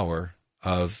life-changing power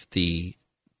of the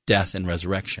death and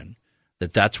resurrection.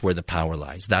 That's where the power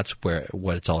lies. That's what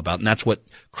it's all about, and that's what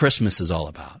Christmas is all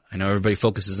about. I know everybody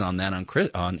focuses on that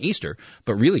on Easter,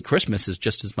 but really Christmas is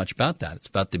just as much about that. It's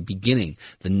about the beginning,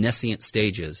 the nescient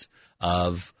stages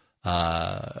of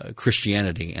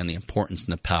Christianity, and the importance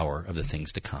and the power of the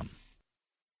things to come.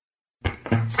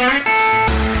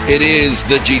 It is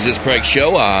the Jesus Christ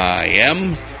Show. I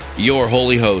am your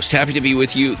holy host. Happy to be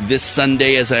with you this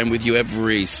Sunday, as I'm with you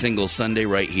every single Sunday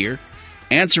right here,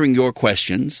 answering your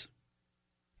questions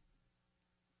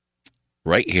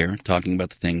right here, talking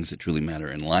about the things that truly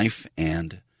matter in life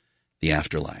and the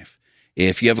afterlife.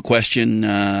 If you have a question,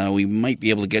 we might be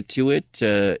able to get to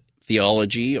it,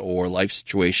 theology or life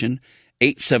situation,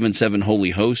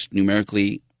 877-HOLY-HOST,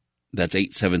 numerically, that's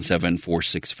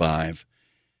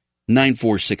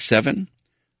 877-465-9467.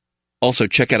 Also,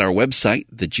 check out our website,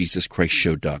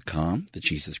 thejesuschristshow.com,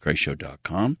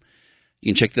 thejesuschristshow.com.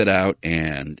 You can check that out,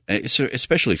 and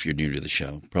especially if you're new to the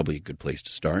show, probably a good place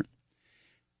to start.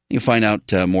 You can find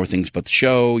out more things about the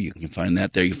show. You can find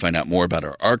that there. You can find out more about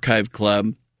our archive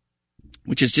club,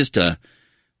 which is just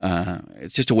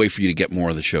it's just a way for you to get more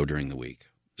of the show during the week.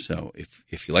 So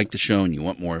if you like the show and you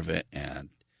want more of it, and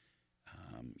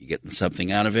you're getting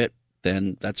something out of it,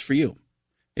 then that's for you.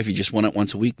 If you just want it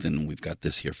once a week, then we've got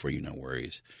this here for you, no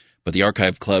worries. But the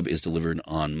Archive Club is delivered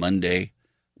on Monday,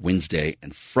 Wednesday,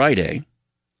 and Friday.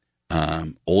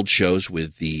 Old shows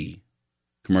with the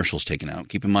commercials taken out.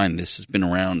 Keep in mind, this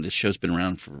show's been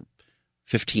around for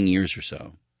 15 years or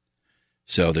so.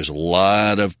 So there's a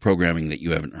lot of programming that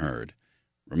you haven't heard.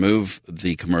 Remove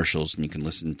the commercials, and you can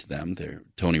listen to them.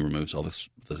 Tony removes all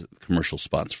the commercial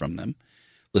spots from them.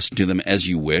 Listen to them as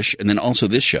you wish. And then also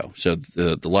this show. So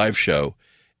the live show,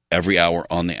 every hour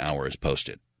on the hour is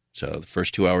posted. So the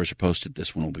first 2 hours are posted.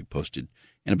 This one will be posted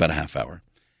in about a half hour.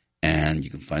 And you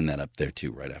can find that up there,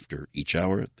 too, right after each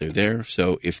hour. They're there.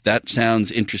 So if that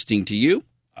sounds interesting to you,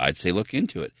 I'd say look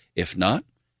into it. If not,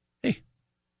 hey,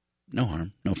 no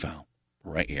harm, no foul.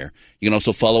 We're right here. You can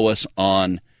also follow us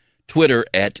on Twitter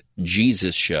at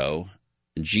Jesus Show.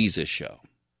 Jesus Show.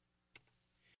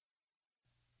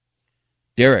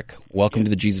 Derek, welcome to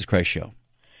the Jesus Christ Show.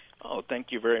 Oh, thank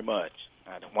you very much.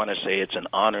 I want to say it's an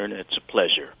honor and it's a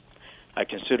pleasure. I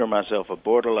consider myself a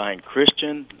borderline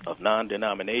Christian of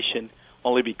non-denomination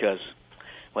only because,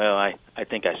 well, I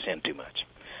think I sin too much.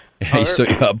 Hey, so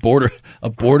a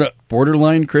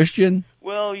borderline Christian?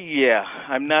 Well, yeah,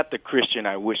 I'm not the Christian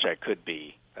I wish I could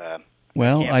be.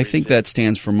 Well, I think that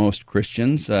stands for most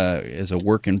Christians. As a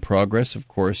work in progress, of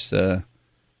course,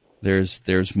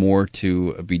 there's more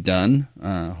to be done.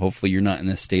 Hopefully you're not in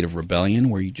a state of rebellion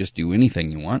where you just do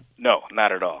anything you want. No,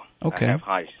 not at all. Okay. I have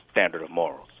high standard of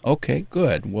morals. Okay,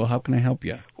 good. Well, how can I help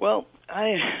you? Well,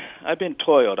 I've been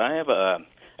toiled. I have a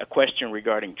question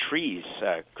regarding trees,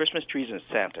 Christmas trees and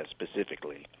Santa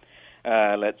specifically.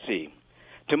 Let's see.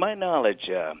 To my knowledge,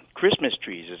 Christmas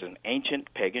trees is an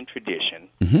ancient pagan tradition.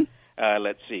 Mm-hmm.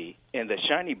 Let's see. And the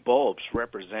shiny bulbs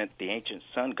represent the ancient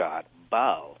sun god,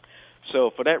 Baal.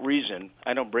 So for that reason,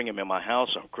 I don't bring him in my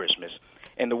house on Christmas.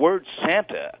 And the word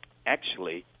Santa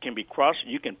actually can be crossed.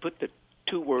 You can put the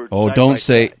two words. Oh, don't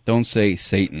say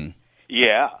Satan.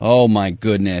 Yeah. Oh my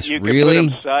goodness! You can really?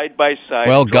 put them side by side.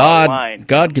 Well, draw a line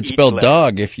God could each spell letter.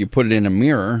 dog if you put it in a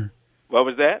mirror. What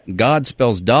was that? God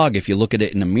spells dog if you look at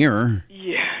it in a mirror.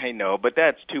 Yeah, I know, but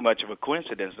that's too much of a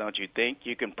coincidence, don't you think?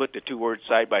 You can put the two words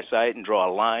side by side and draw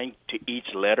a line to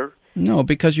each letter. No,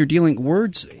 because you're dealing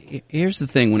words. Here's the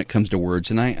thing when it comes to words,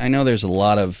 and I know there's a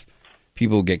lot of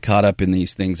people who get caught up in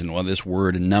these things and this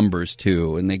word and numbers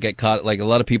too, and they get caught. Like a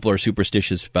lot of people are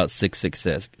superstitious about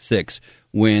 666,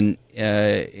 when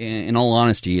in all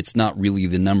honesty, it's not really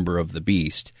the number of the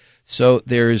beast. So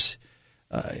there's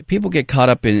people get caught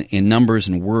up in numbers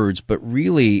and words, but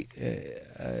really,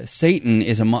 Satan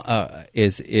is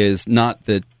not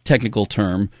the technical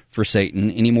term for Satan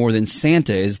any more than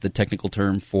Santa is the technical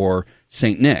term for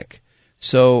Saint Nick.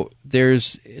 So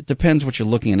it depends what you're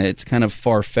looking at. It's kind of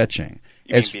far-fetching.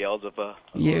 You mean Beelzebub?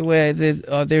 Yeah,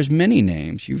 well, there's many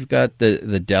names. You've got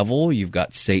the devil, you've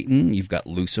got Satan, you've got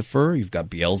Lucifer, you've got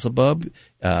Beelzebub,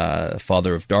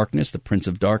 Father of Darkness, the Prince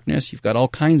of Darkness. You've got all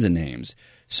kinds of names.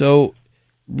 So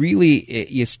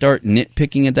really, you start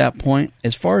nitpicking at that point.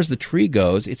 As far as the tree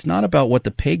goes, it's not about what the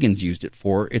pagans used it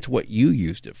for, it's what you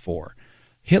used it for.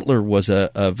 Hitler was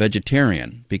a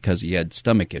vegetarian because he had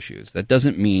stomach issues. That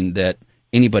doesn't mean that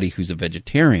anybody who's a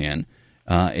vegetarian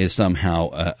is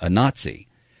somehow a Nazi.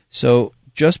 So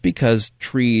just because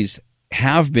trees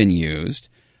have been used,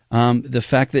 the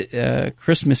fact that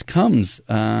Christmas comes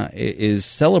is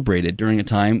celebrated during a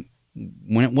time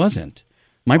when it wasn't.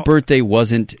 My birthday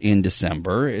wasn't in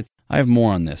December. I have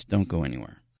more on this. Don't go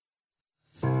anywhere.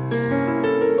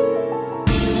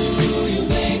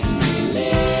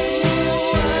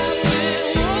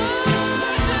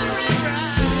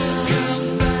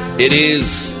 It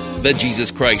is the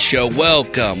Jesus Christ Show.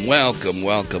 Welcome, welcome,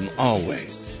 welcome,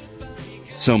 always.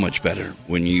 So much better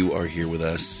when you are here with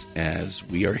us, as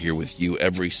we are here with you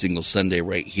every single Sunday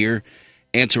right here,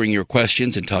 answering your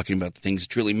questions and talking about the things that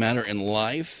truly matter in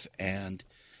life and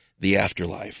the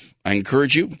afterlife. I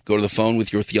encourage you, go to the phone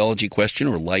with your theology question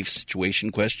or life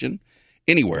situation question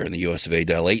anywhere in the U.S. of A.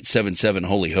 Dial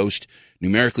 877-HOLY-HOST.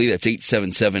 Numerically, that's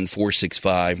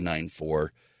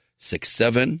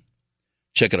 877-465-9467.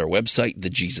 Check out our website,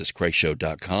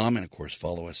 thejesuschristshow.com, and, of course,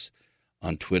 follow us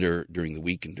on Twitter during the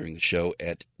week and during the show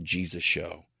at Jesus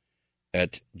Show.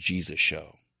 At Jesus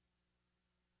Show.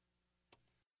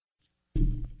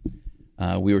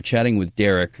 We were chatting with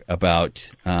Derek about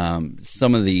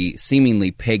some of the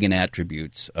seemingly pagan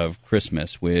attributes of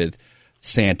Christmas with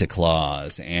Santa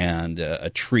Claus and a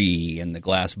tree and the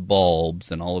glass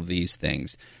bulbs and all of these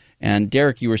things. And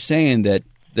Derek, you were saying that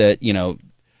you know,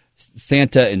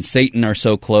 Santa and Satan are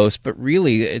so close, but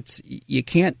really you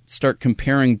can't start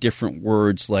comparing different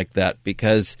words like that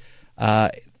because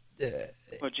well,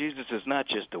 Jesus is not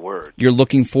just a word. You're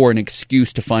looking for an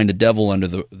excuse to find a devil under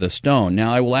the stone.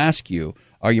 Now, I will ask you,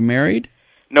 are you married?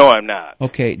 No, I'm not.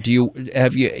 Okay.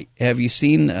 Have you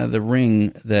seen the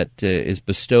ring that is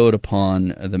bestowed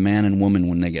upon the man and woman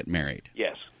when they get married?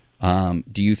 Yes.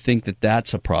 Do you think that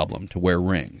that's a problem to wear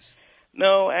rings?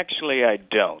 No, actually, I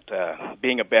don't.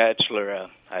 Being a bachelor,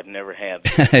 I've never had.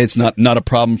 It's not a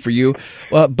problem for you.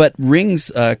 But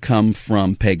rings come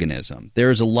from paganism.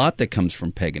 There's a lot that comes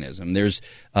from paganism. There's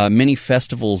many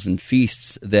festivals and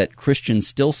feasts that Christians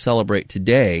still celebrate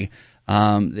today.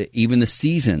 Even the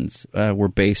seasons were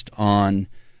based on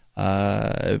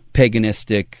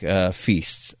paganistic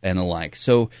feasts and the like.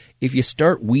 So if you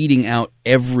start weeding out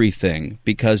everything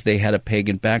because they had a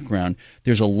pagan background,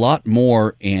 there's a lot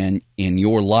more in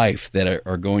your life that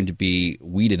are going to be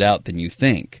weeded out than you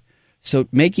think. So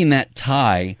making that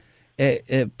tie,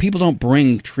 people don't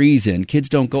bring trees in. Kids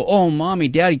don't go, oh, Mommy,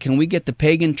 Daddy, can we get the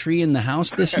pagan tree in the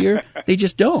house this year? They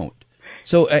just don't.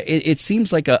 So it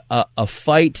seems like a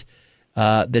fight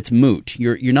that's moot.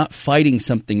 You're not fighting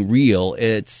something real.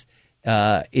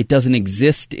 It doesn't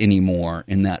exist anymore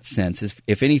in that sense.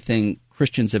 If anything,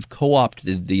 Christians have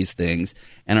co-opted these things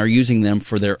and are using them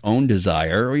for their own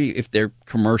desire. Or if they're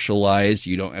commercialized,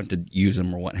 you don't have to use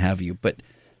them or what have you. But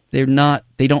they're not.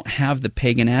 They don't have the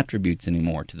pagan attributes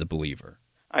anymore to the believer.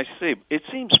 I see. It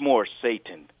seems more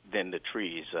Satan than the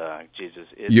trees. Jesus.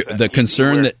 The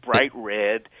concern that bright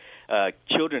red.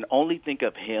 Children only think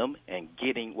of him and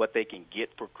getting what they can get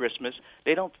for Christmas.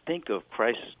 They don't think of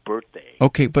Christ's birthday.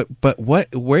 Okay, but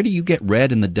where do you get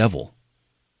red in the devil?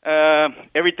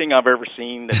 Everything I've ever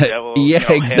seen, the devil.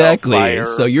 Yeah, exactly.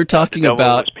 Hellfire, so you're talking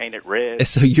about was painted red.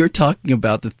 So you're talking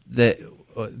about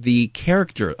the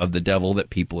character of the devil that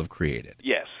people have created.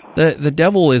 Yes. The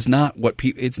devil is not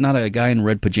it's not a guy in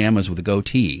red pajamas with a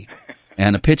goatee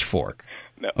and a pitchfork.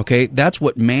 No. Okay, that's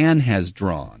what man has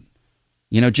drawn.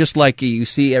 You know, just like you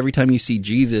see every time you see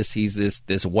Jesus, he's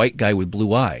this white guy with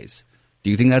blue eyes. Do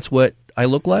you think that's what I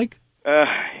look like?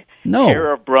 No.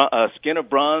 Skin of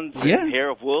bronze, and hair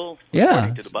of wool,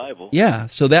 according to the Bible. Yeah,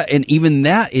 so and even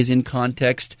that is in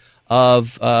context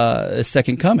of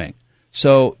Second Coming.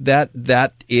 So that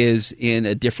is in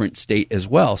a different state as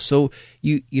well. So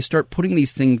you start putting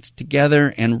these things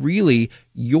together, and really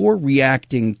you're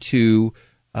reacting to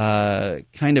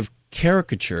kind of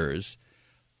caricatures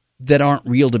that aren't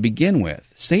real to begin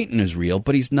with. Satan is real,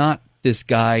 but he's not this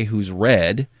guy who's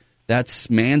red. That's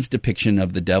man's depiction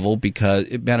of the devil because,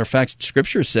 matter of fact,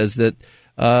 Scripture says that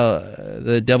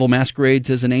the devil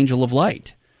masquerades as an angel of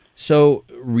light. So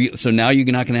now you're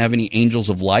not going to have any angels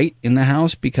of light in the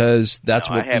house because that's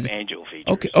what... I have angel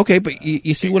features. Okay, but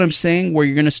you see what I'm saying? Where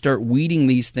you're going to start weeding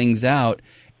these things out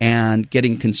and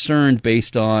getting concerned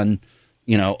based on,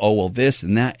 this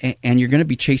and that, and you're going to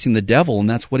be chasing the devil, and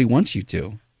that's what he wants you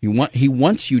to. He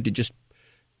wants you to just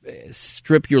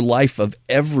strip your life of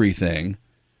everything,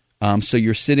 so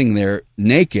you're sitting there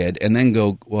naked, and then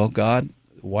go, well, God,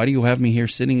 why do you have me here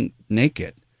sitting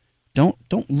naked? Don't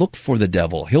look for the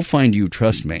devil. He'll find you,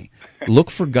 trust me.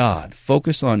 Look for God.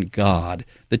 Focus on God.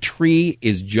 The tree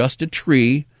is just a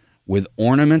tree with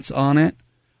ornaments on it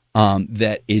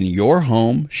that in your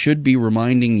home should be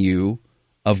reminding you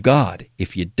of God.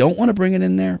 If you don't want to bring it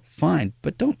in there, fine,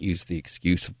 but don't use the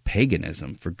excuse of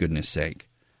paganism, for goodness sake.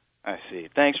 I see.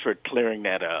 Thanks for clearing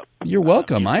that up. You're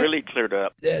welcome. You really cleared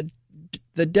up.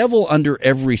 The devil under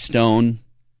every stone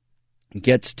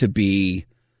gets to be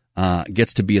a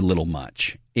little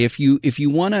much. If you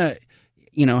want to,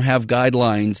 have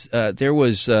guidelines. There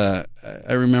was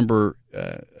I remember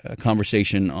a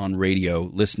conversation on radio,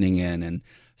 listening in, and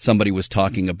somebody was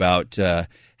talking about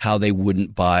how they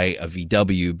wouldn't buy a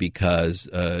VW because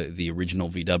the original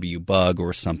VW Bug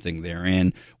or something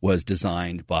therein was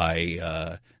designed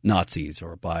by Nazis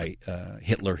or by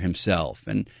Hitler himself.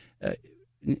 And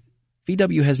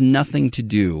VW has nothing to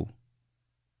do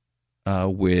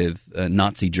with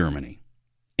Nazi Germany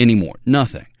anymore.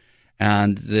 Nothing.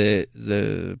 And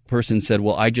the person said,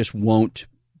 well, I just won't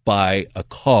buy a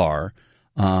car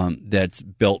that's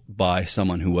built by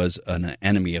someone who was an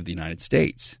enemy of the United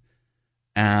States.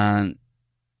 And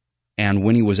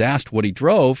when he was asked what he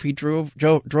drove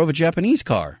a Japanese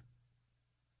car,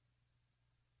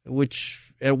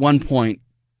 which at one point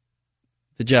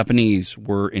the Japanese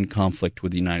were in conflict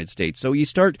with the United States. So you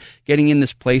start getting in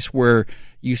this place where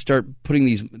you start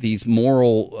putting these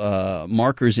moral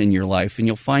markers in your life, and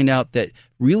you'll find out that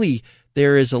really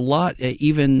there is a lot,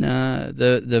 even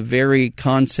the very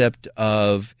concept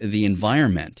of the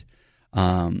environment.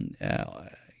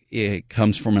 It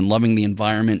comes from, and loving the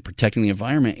environment, protecting the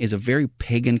environment is a very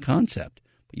pagan concept.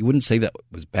 But you wouldn't say that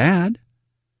was bad.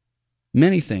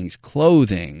 Many things,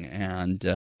 clothing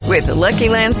and... With the Lucky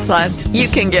Land Slots, you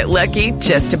can get lucky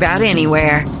just about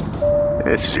anywhere.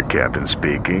 This is your captain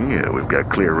speaking. We've got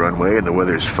clear runway and the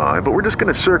weather's fine, but we're just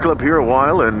going to circle up here a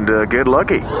while and get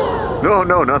lucky.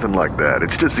 No, nothing like that.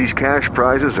 It's just these cash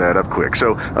prizes add up quick.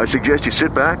 So I suggest you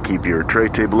sit back, keep your tray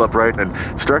table upright, and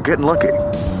start getting lucky.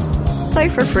 Play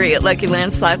for free at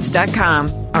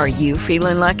LuckyLandSlots.com. Are you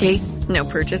feeling lucky? No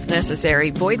purchase necessary.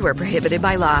 Void where prohibited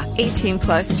by law.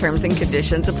 18+ terms and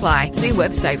conditions apply. See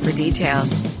website for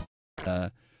details.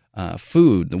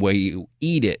 Food, the way you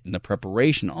eat it, and the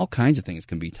preparation, all kinds of things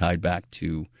can be tied back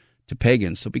to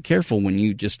pagans. So be careful when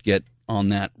you just get on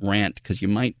that rant, because you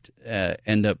might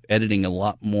end up editing a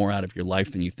lot more out of your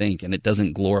life than you think, and it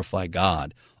doesn't glorify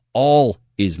God. All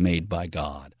is made by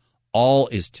God. All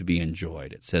is to be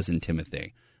enjoyed, it says in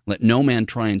Timothy. Let no man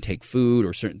try and take food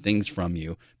or certain things from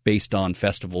you based on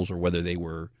festivals or whether they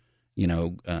were,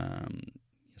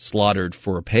 slaughtered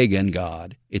for a pagan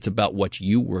god. It's about what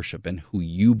you worship and who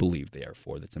you believe they are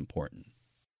for that's important.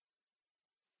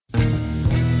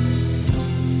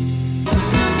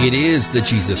 It is the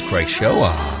Jesus Christ Show.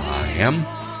 I am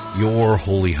your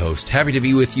holy host. Happy to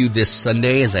be with you this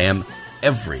Sunday, as I am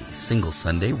every single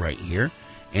Sunday right here,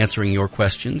 answering your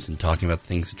questions and talking about the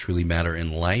things that truly matter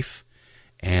in life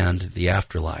and the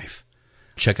afterlife.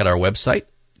 Check out our website,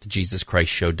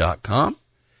 thejesuschristshow.com,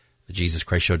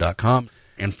 thejesuschristshow.com,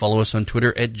 and follow us on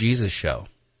Twitter at Jesus Show.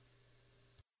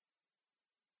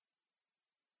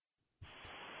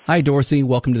 Hi, Dorothy.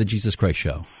 Welcome to the Jesus Christ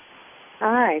Show.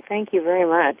 Hi. Thank you very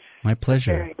much. My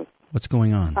pleasure. What's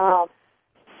going on?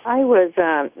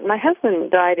 My husband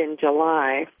died in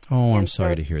July. Oh, I'm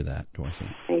sorry to hear that, Dorothy.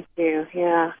 Thank you.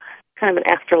 Yeah. Kind of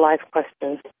an afterlife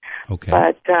question. Okay.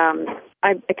 But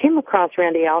I came across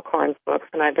Randy Alcorn's books,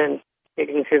 and I've been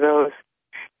digging through those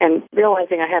and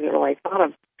realizing I hadn't really thought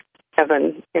of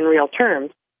heaven in real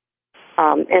terms.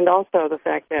 And also the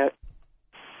fact that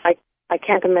I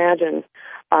can't imagine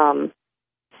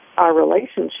our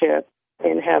relationship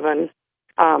in heaven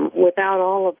without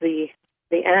all of the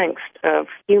angst of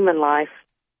human life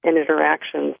and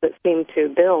interactions that seem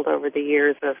to build over the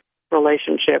years of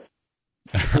relationship.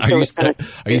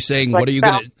 Are you saying what are you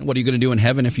going to do in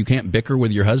heaven if you can't bicker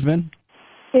with your husband?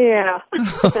 Yeah.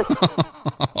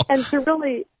 And to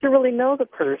really know the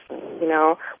person,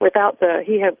 without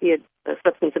he had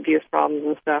substance abuse problems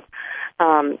and stuff.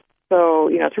 So,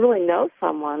 to really know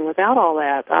someone without all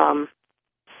that,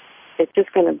 it's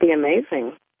just going to be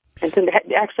amazing. And to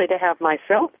have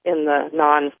myself in the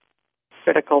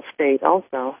non-critical state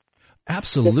also.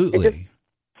 Absolutely. It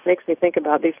just makes me think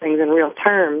about these things in real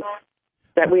terms,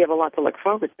 that we have a lot to look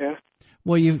forward to.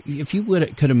 Well, if you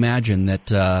could imagine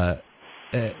that,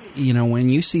 when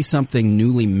you see something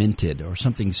newly minted or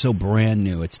something so brand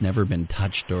new, it's never been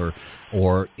touched or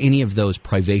any of those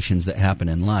privations that happen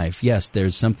in life, yes,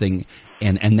 there's something,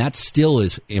 and that still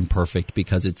is imperfect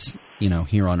because it's,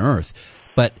 here on earth.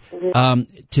 But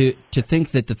to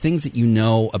think that the things that you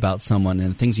know about someone and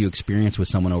the things you experience with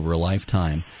someone over a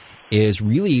lifetime is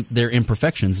really their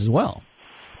imperfections as well.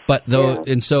 But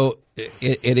and so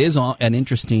it is an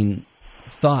interesting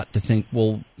thought to think,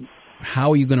 well,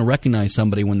 how are you going to recognize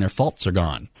somebody when their faults are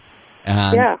gone?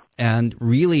 And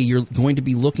really, you're going to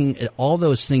be looking at all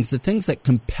those things. The things that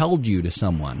compelled you to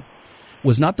someone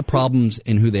was not the problems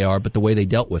in who they are, but the way they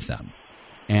dealt with them.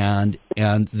 And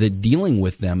the dealing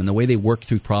with them and the way they work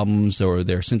through problems or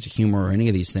their sense of humor or any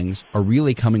of these things are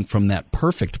really coming from that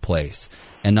perfect place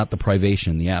and not the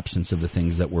privation, the absence of the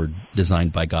things that were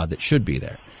designed by God that should be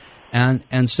there.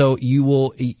 And so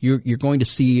you're going to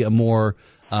see a more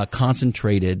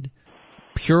concentrated,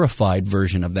 purified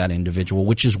version of that individual,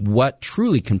 which is what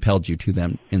truly compelled you to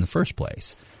them in the first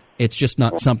place. It's just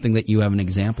not something that you have an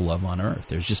example of on earth.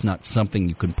 There's just not something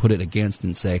you can put it against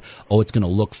and say, oh, it's going to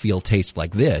look, feel, taste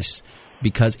like this,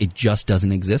 because it just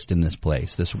doesn't exist in this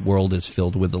place. This world is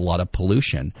filled with a lot of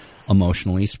pollution,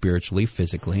 emotionally, spiritually,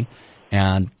 physically,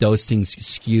 and those things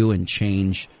skew and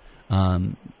change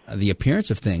the appearance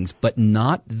of things, but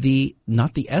not the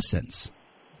essence.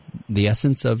 The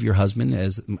essence of your husband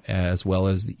as well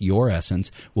as your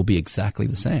essence will be exactly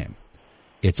the same.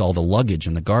 It's all the luggage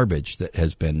and the garbage that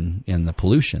has been in the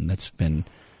pollution that's been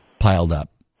piled up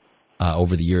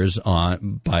over the years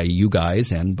by you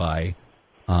guys and by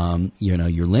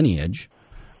your lineage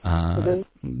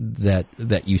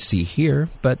that you see here.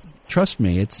 But trust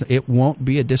me, it won't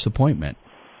be a disappointment.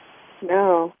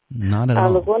 No, not at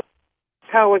all.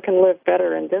 How we can live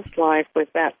better in this life with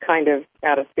that kind of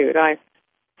attitude.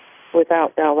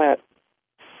 Without all that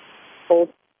old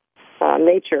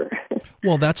nature.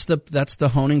 Well, that's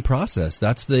the honing process.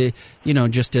 That's the,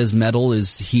 just as metal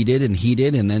is heated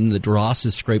and then the dross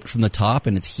is scraped from the top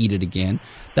and it's heated again.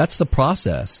 That's the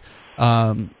process.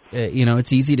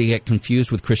 it's easy to get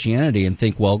confused with Christianity and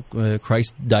think, well,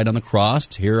 Christ died on the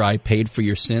cross. Here, I paid for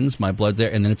your sins. My blood's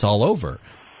there, and then it's all over.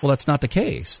 Well, that's not the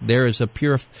case. There is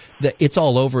it's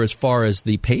all over as far as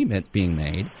the payment being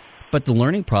made, but the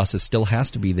learning process still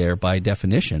has to be there by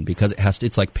definition, because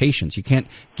it's like patience. You can't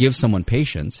give someone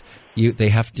patience. They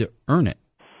have to earn it.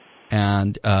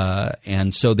 And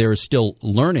so there is still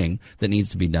learning that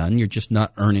needs to be done. You're just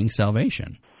not earning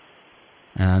salvation.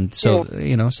 And so,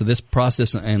 so this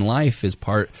process in life is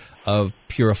part of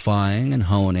purifying and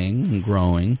honing and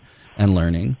growing and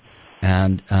learning,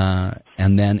 and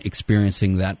then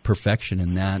experiencing that perfection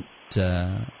and that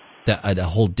a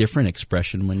whole different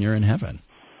expression when you're in heaven.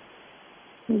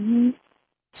 Mm-hmm.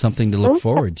 Something to look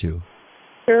forward to.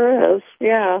 Sure is.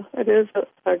 Yeah, it is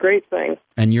a great thing.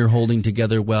 And you're holding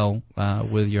together well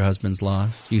with your husband's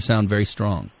loss. You sound very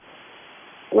strong.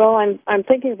 Well, I'm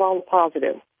thinking of all the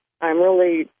positive. I'm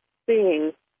really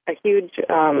seeing a huge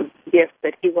gift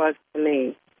that he was to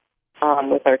me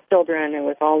with our children and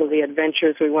with all of the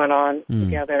adventures we went on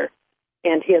together,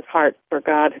 and his heart for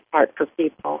God, his heart for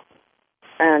people.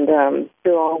 And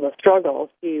through all the struggles,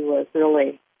 he was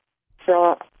really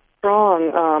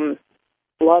strong,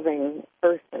 loving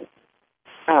person,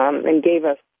 and gave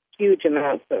us huge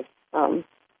amounts of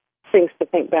things to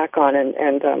think back on.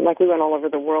 And like we went all over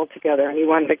the world together, and he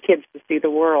wanted the kids to see the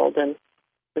world and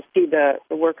to see the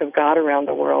work of God around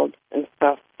the world and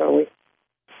stuff. So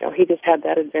he just had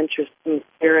that adventurous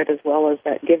spirit as well as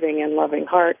that giving and loving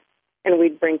heart. And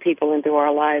we'd bring people into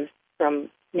our lives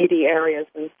from needy areas,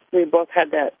 and we both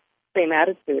had that same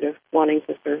attitude of wanting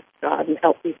to serve God and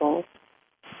help people.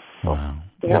 Wow.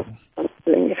 I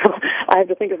have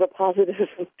to think of the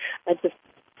positives.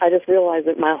 I just realized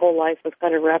that my whole life was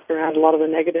kind of wrapped around a lot of the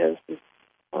negatives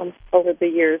over the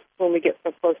years. When we get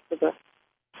so close to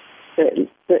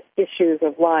the issues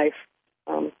of life,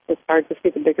 it's hard to see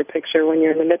the bigger picture when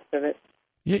you're in the midst of it.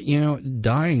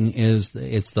 Dying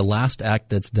it's the last act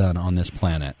that's done on this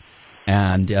planet,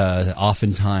 and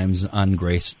oftentimes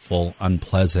ungraceful,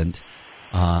 unpleasant,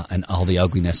 and all the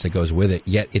ugliness that goes with it.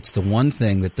 Yet it's the one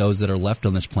thing that those that are left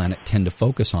on this planet tend to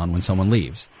focus on when someone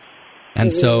leaves.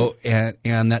 And so,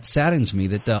 and that saddens me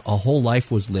that a whole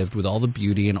life was lived with all the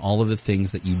beauty and all of the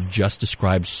things that you just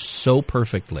described so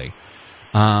perfectly.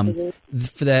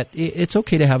 For that, it's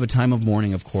okay to have a time of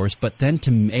mourning, of course, but then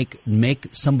to make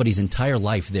somebody's entire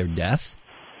life their death,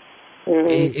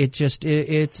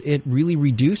 it really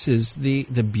reduces the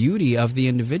beauty of the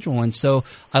individual. And so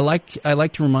I like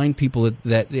to remind people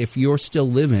that if you're still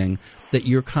living, that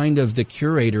you're kind of the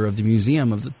curator of the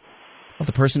museum of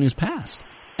the person who's passed.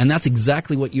 And that's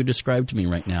exactly what you described to me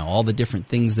right now. All the different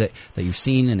things that you've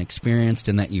seen and experienced,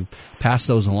 and that you pass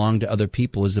those along to other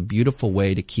people, is a beautiful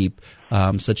way to keep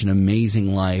such an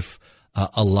amazing life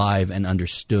alive and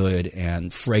understood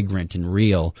and fragrant and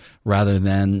real, rather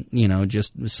than,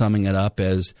 just summing it up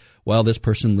as, well, this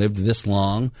person lived this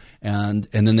long and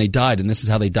then they died, and this is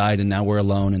how they died, and now we're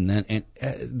alone. And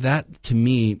that, to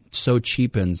me, so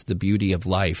cheapens the beauty of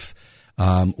life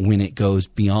when it goes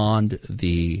beyond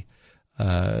the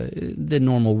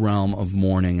normal realm of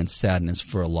mourning and sadness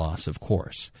for a loss, of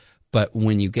course. But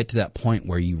when you get to that point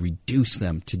where you reduce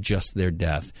them to just their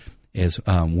death is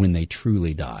when they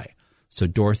truly die. So,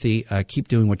 Dorothy, keep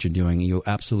doing what you're doing. You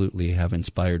absolutely have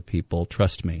inspired people,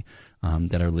 trust me,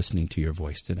 that are listening to your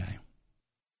voice today.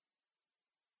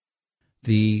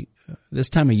 This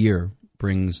time of year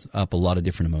brings up a lot of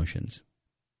different emotions,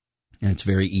 and it's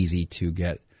very easy to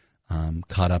get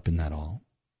caught up in that all.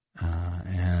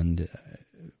 And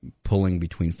pulling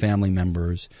between family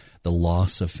members, the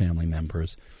loss of family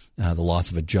members, the loss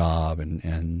of a job,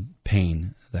 and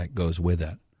pain that goes with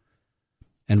it.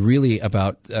 And really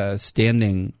about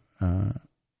standing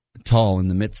tall in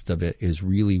the midst of it is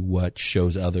really what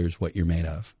shows others what you're made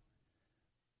of.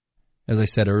 As I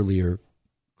said earlier,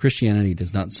 Christianity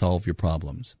does not solve your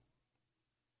problems.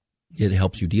 It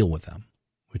helps you deal with them,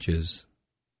 which is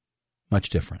much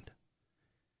different.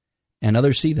 And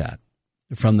others see that.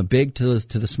 From the big to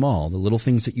the small, the little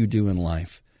things that you do in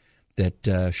life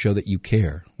that show that you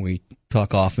care. We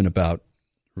talk often about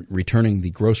returning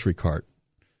the grocery cart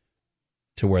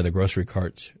to where the grocery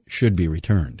carts should be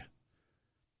returned.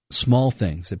 Small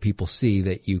things that people see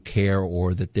that you care,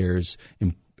 or that there's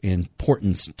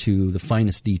importance to the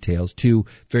finest details, to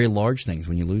very large things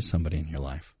when you lose somebody in your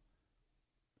life.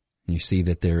 And you see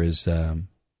that there is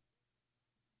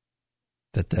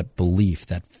that belief,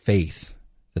 that faith,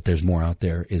 that there's more out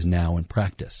there is now in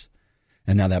practice.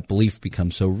 And now that belief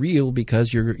becomes so real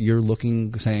because you're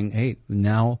looking, saying, hey,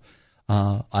 now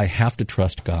I have to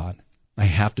trust God. I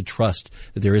have to trust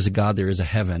that there is a God, there is a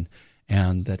heaven,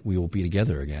 and that we will be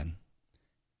together again.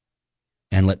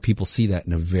 and let people see that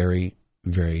in a very,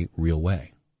 very real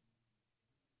way.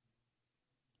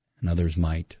 And others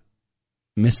might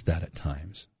miss that at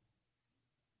times.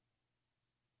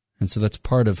 And so that's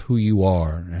part of who you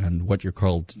are and what you're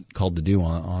called to do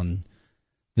on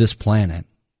this planet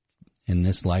in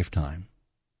this lifetime,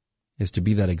 is to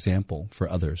be that example for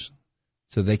others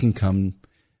so they can come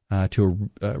to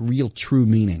a real true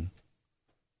meaning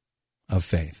of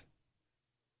faith.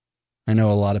 I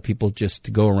know a lot of people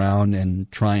just go around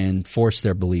and try and force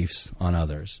their beliefs on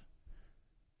others.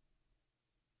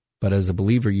 But as a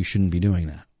believer, you shouldn't be doing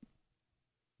that.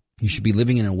 You should be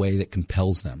living in a way that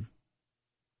compels them.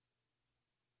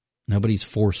 Nobody's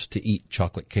forced to eat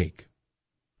chocolate cake.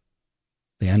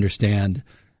 They understand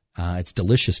its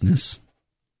deliciousness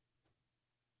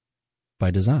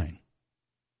by design.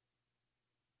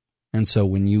 And so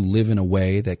when you live in a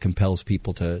way that compels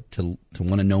people to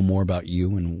want to know more about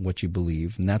you and what you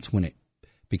believe, and that's when it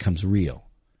becomes real.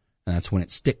 And that's when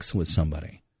it sticks with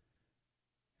somebody,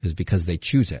 is because they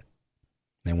choose it.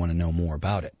 They want to know more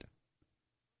about it.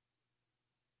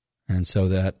 And so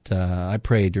that I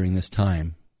pray during this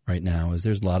time right now, as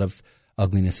there's a lot of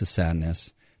ugliness and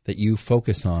sadness, that you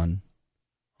focus on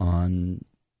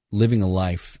living a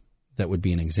life that would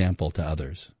be an example to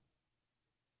others,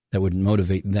 that would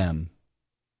motivate them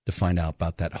to find out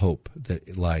about that hope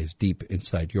that lies deep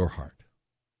inside your heart.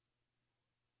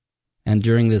 And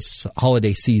during this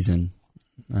holiday season,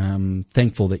 I'm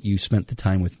thankful that you spent the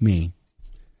time with me.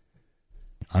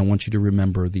 I want you to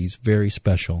remember these very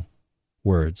special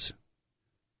words.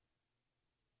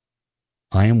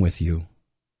 I am with you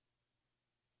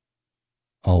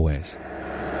always.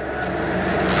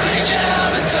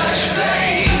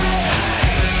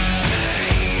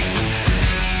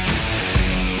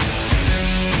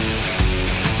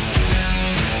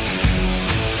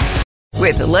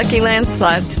 With the Lucky Land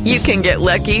Slots, you can get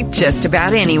lucky just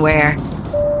about anywhere.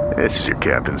 This is your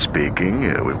captain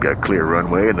speaking. We've got clear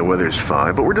runway and the weather's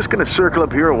fine, but we're just going to circle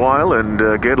up here a while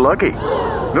and get lucky.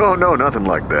 No, nothing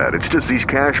like that. It's just these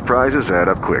cash prizes add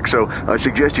up quick. So I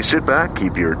suggest you sit back,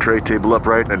 keep your tray table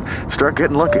upright, and start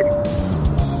getting lucky.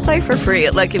 Play for free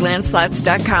at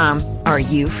LuckyLandSlots.com. Are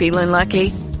you feeling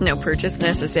lucky? No purchase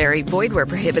necessary. Void where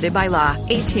prohibited by law.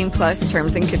 18+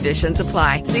 terms and conditions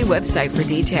apply. See website for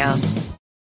details.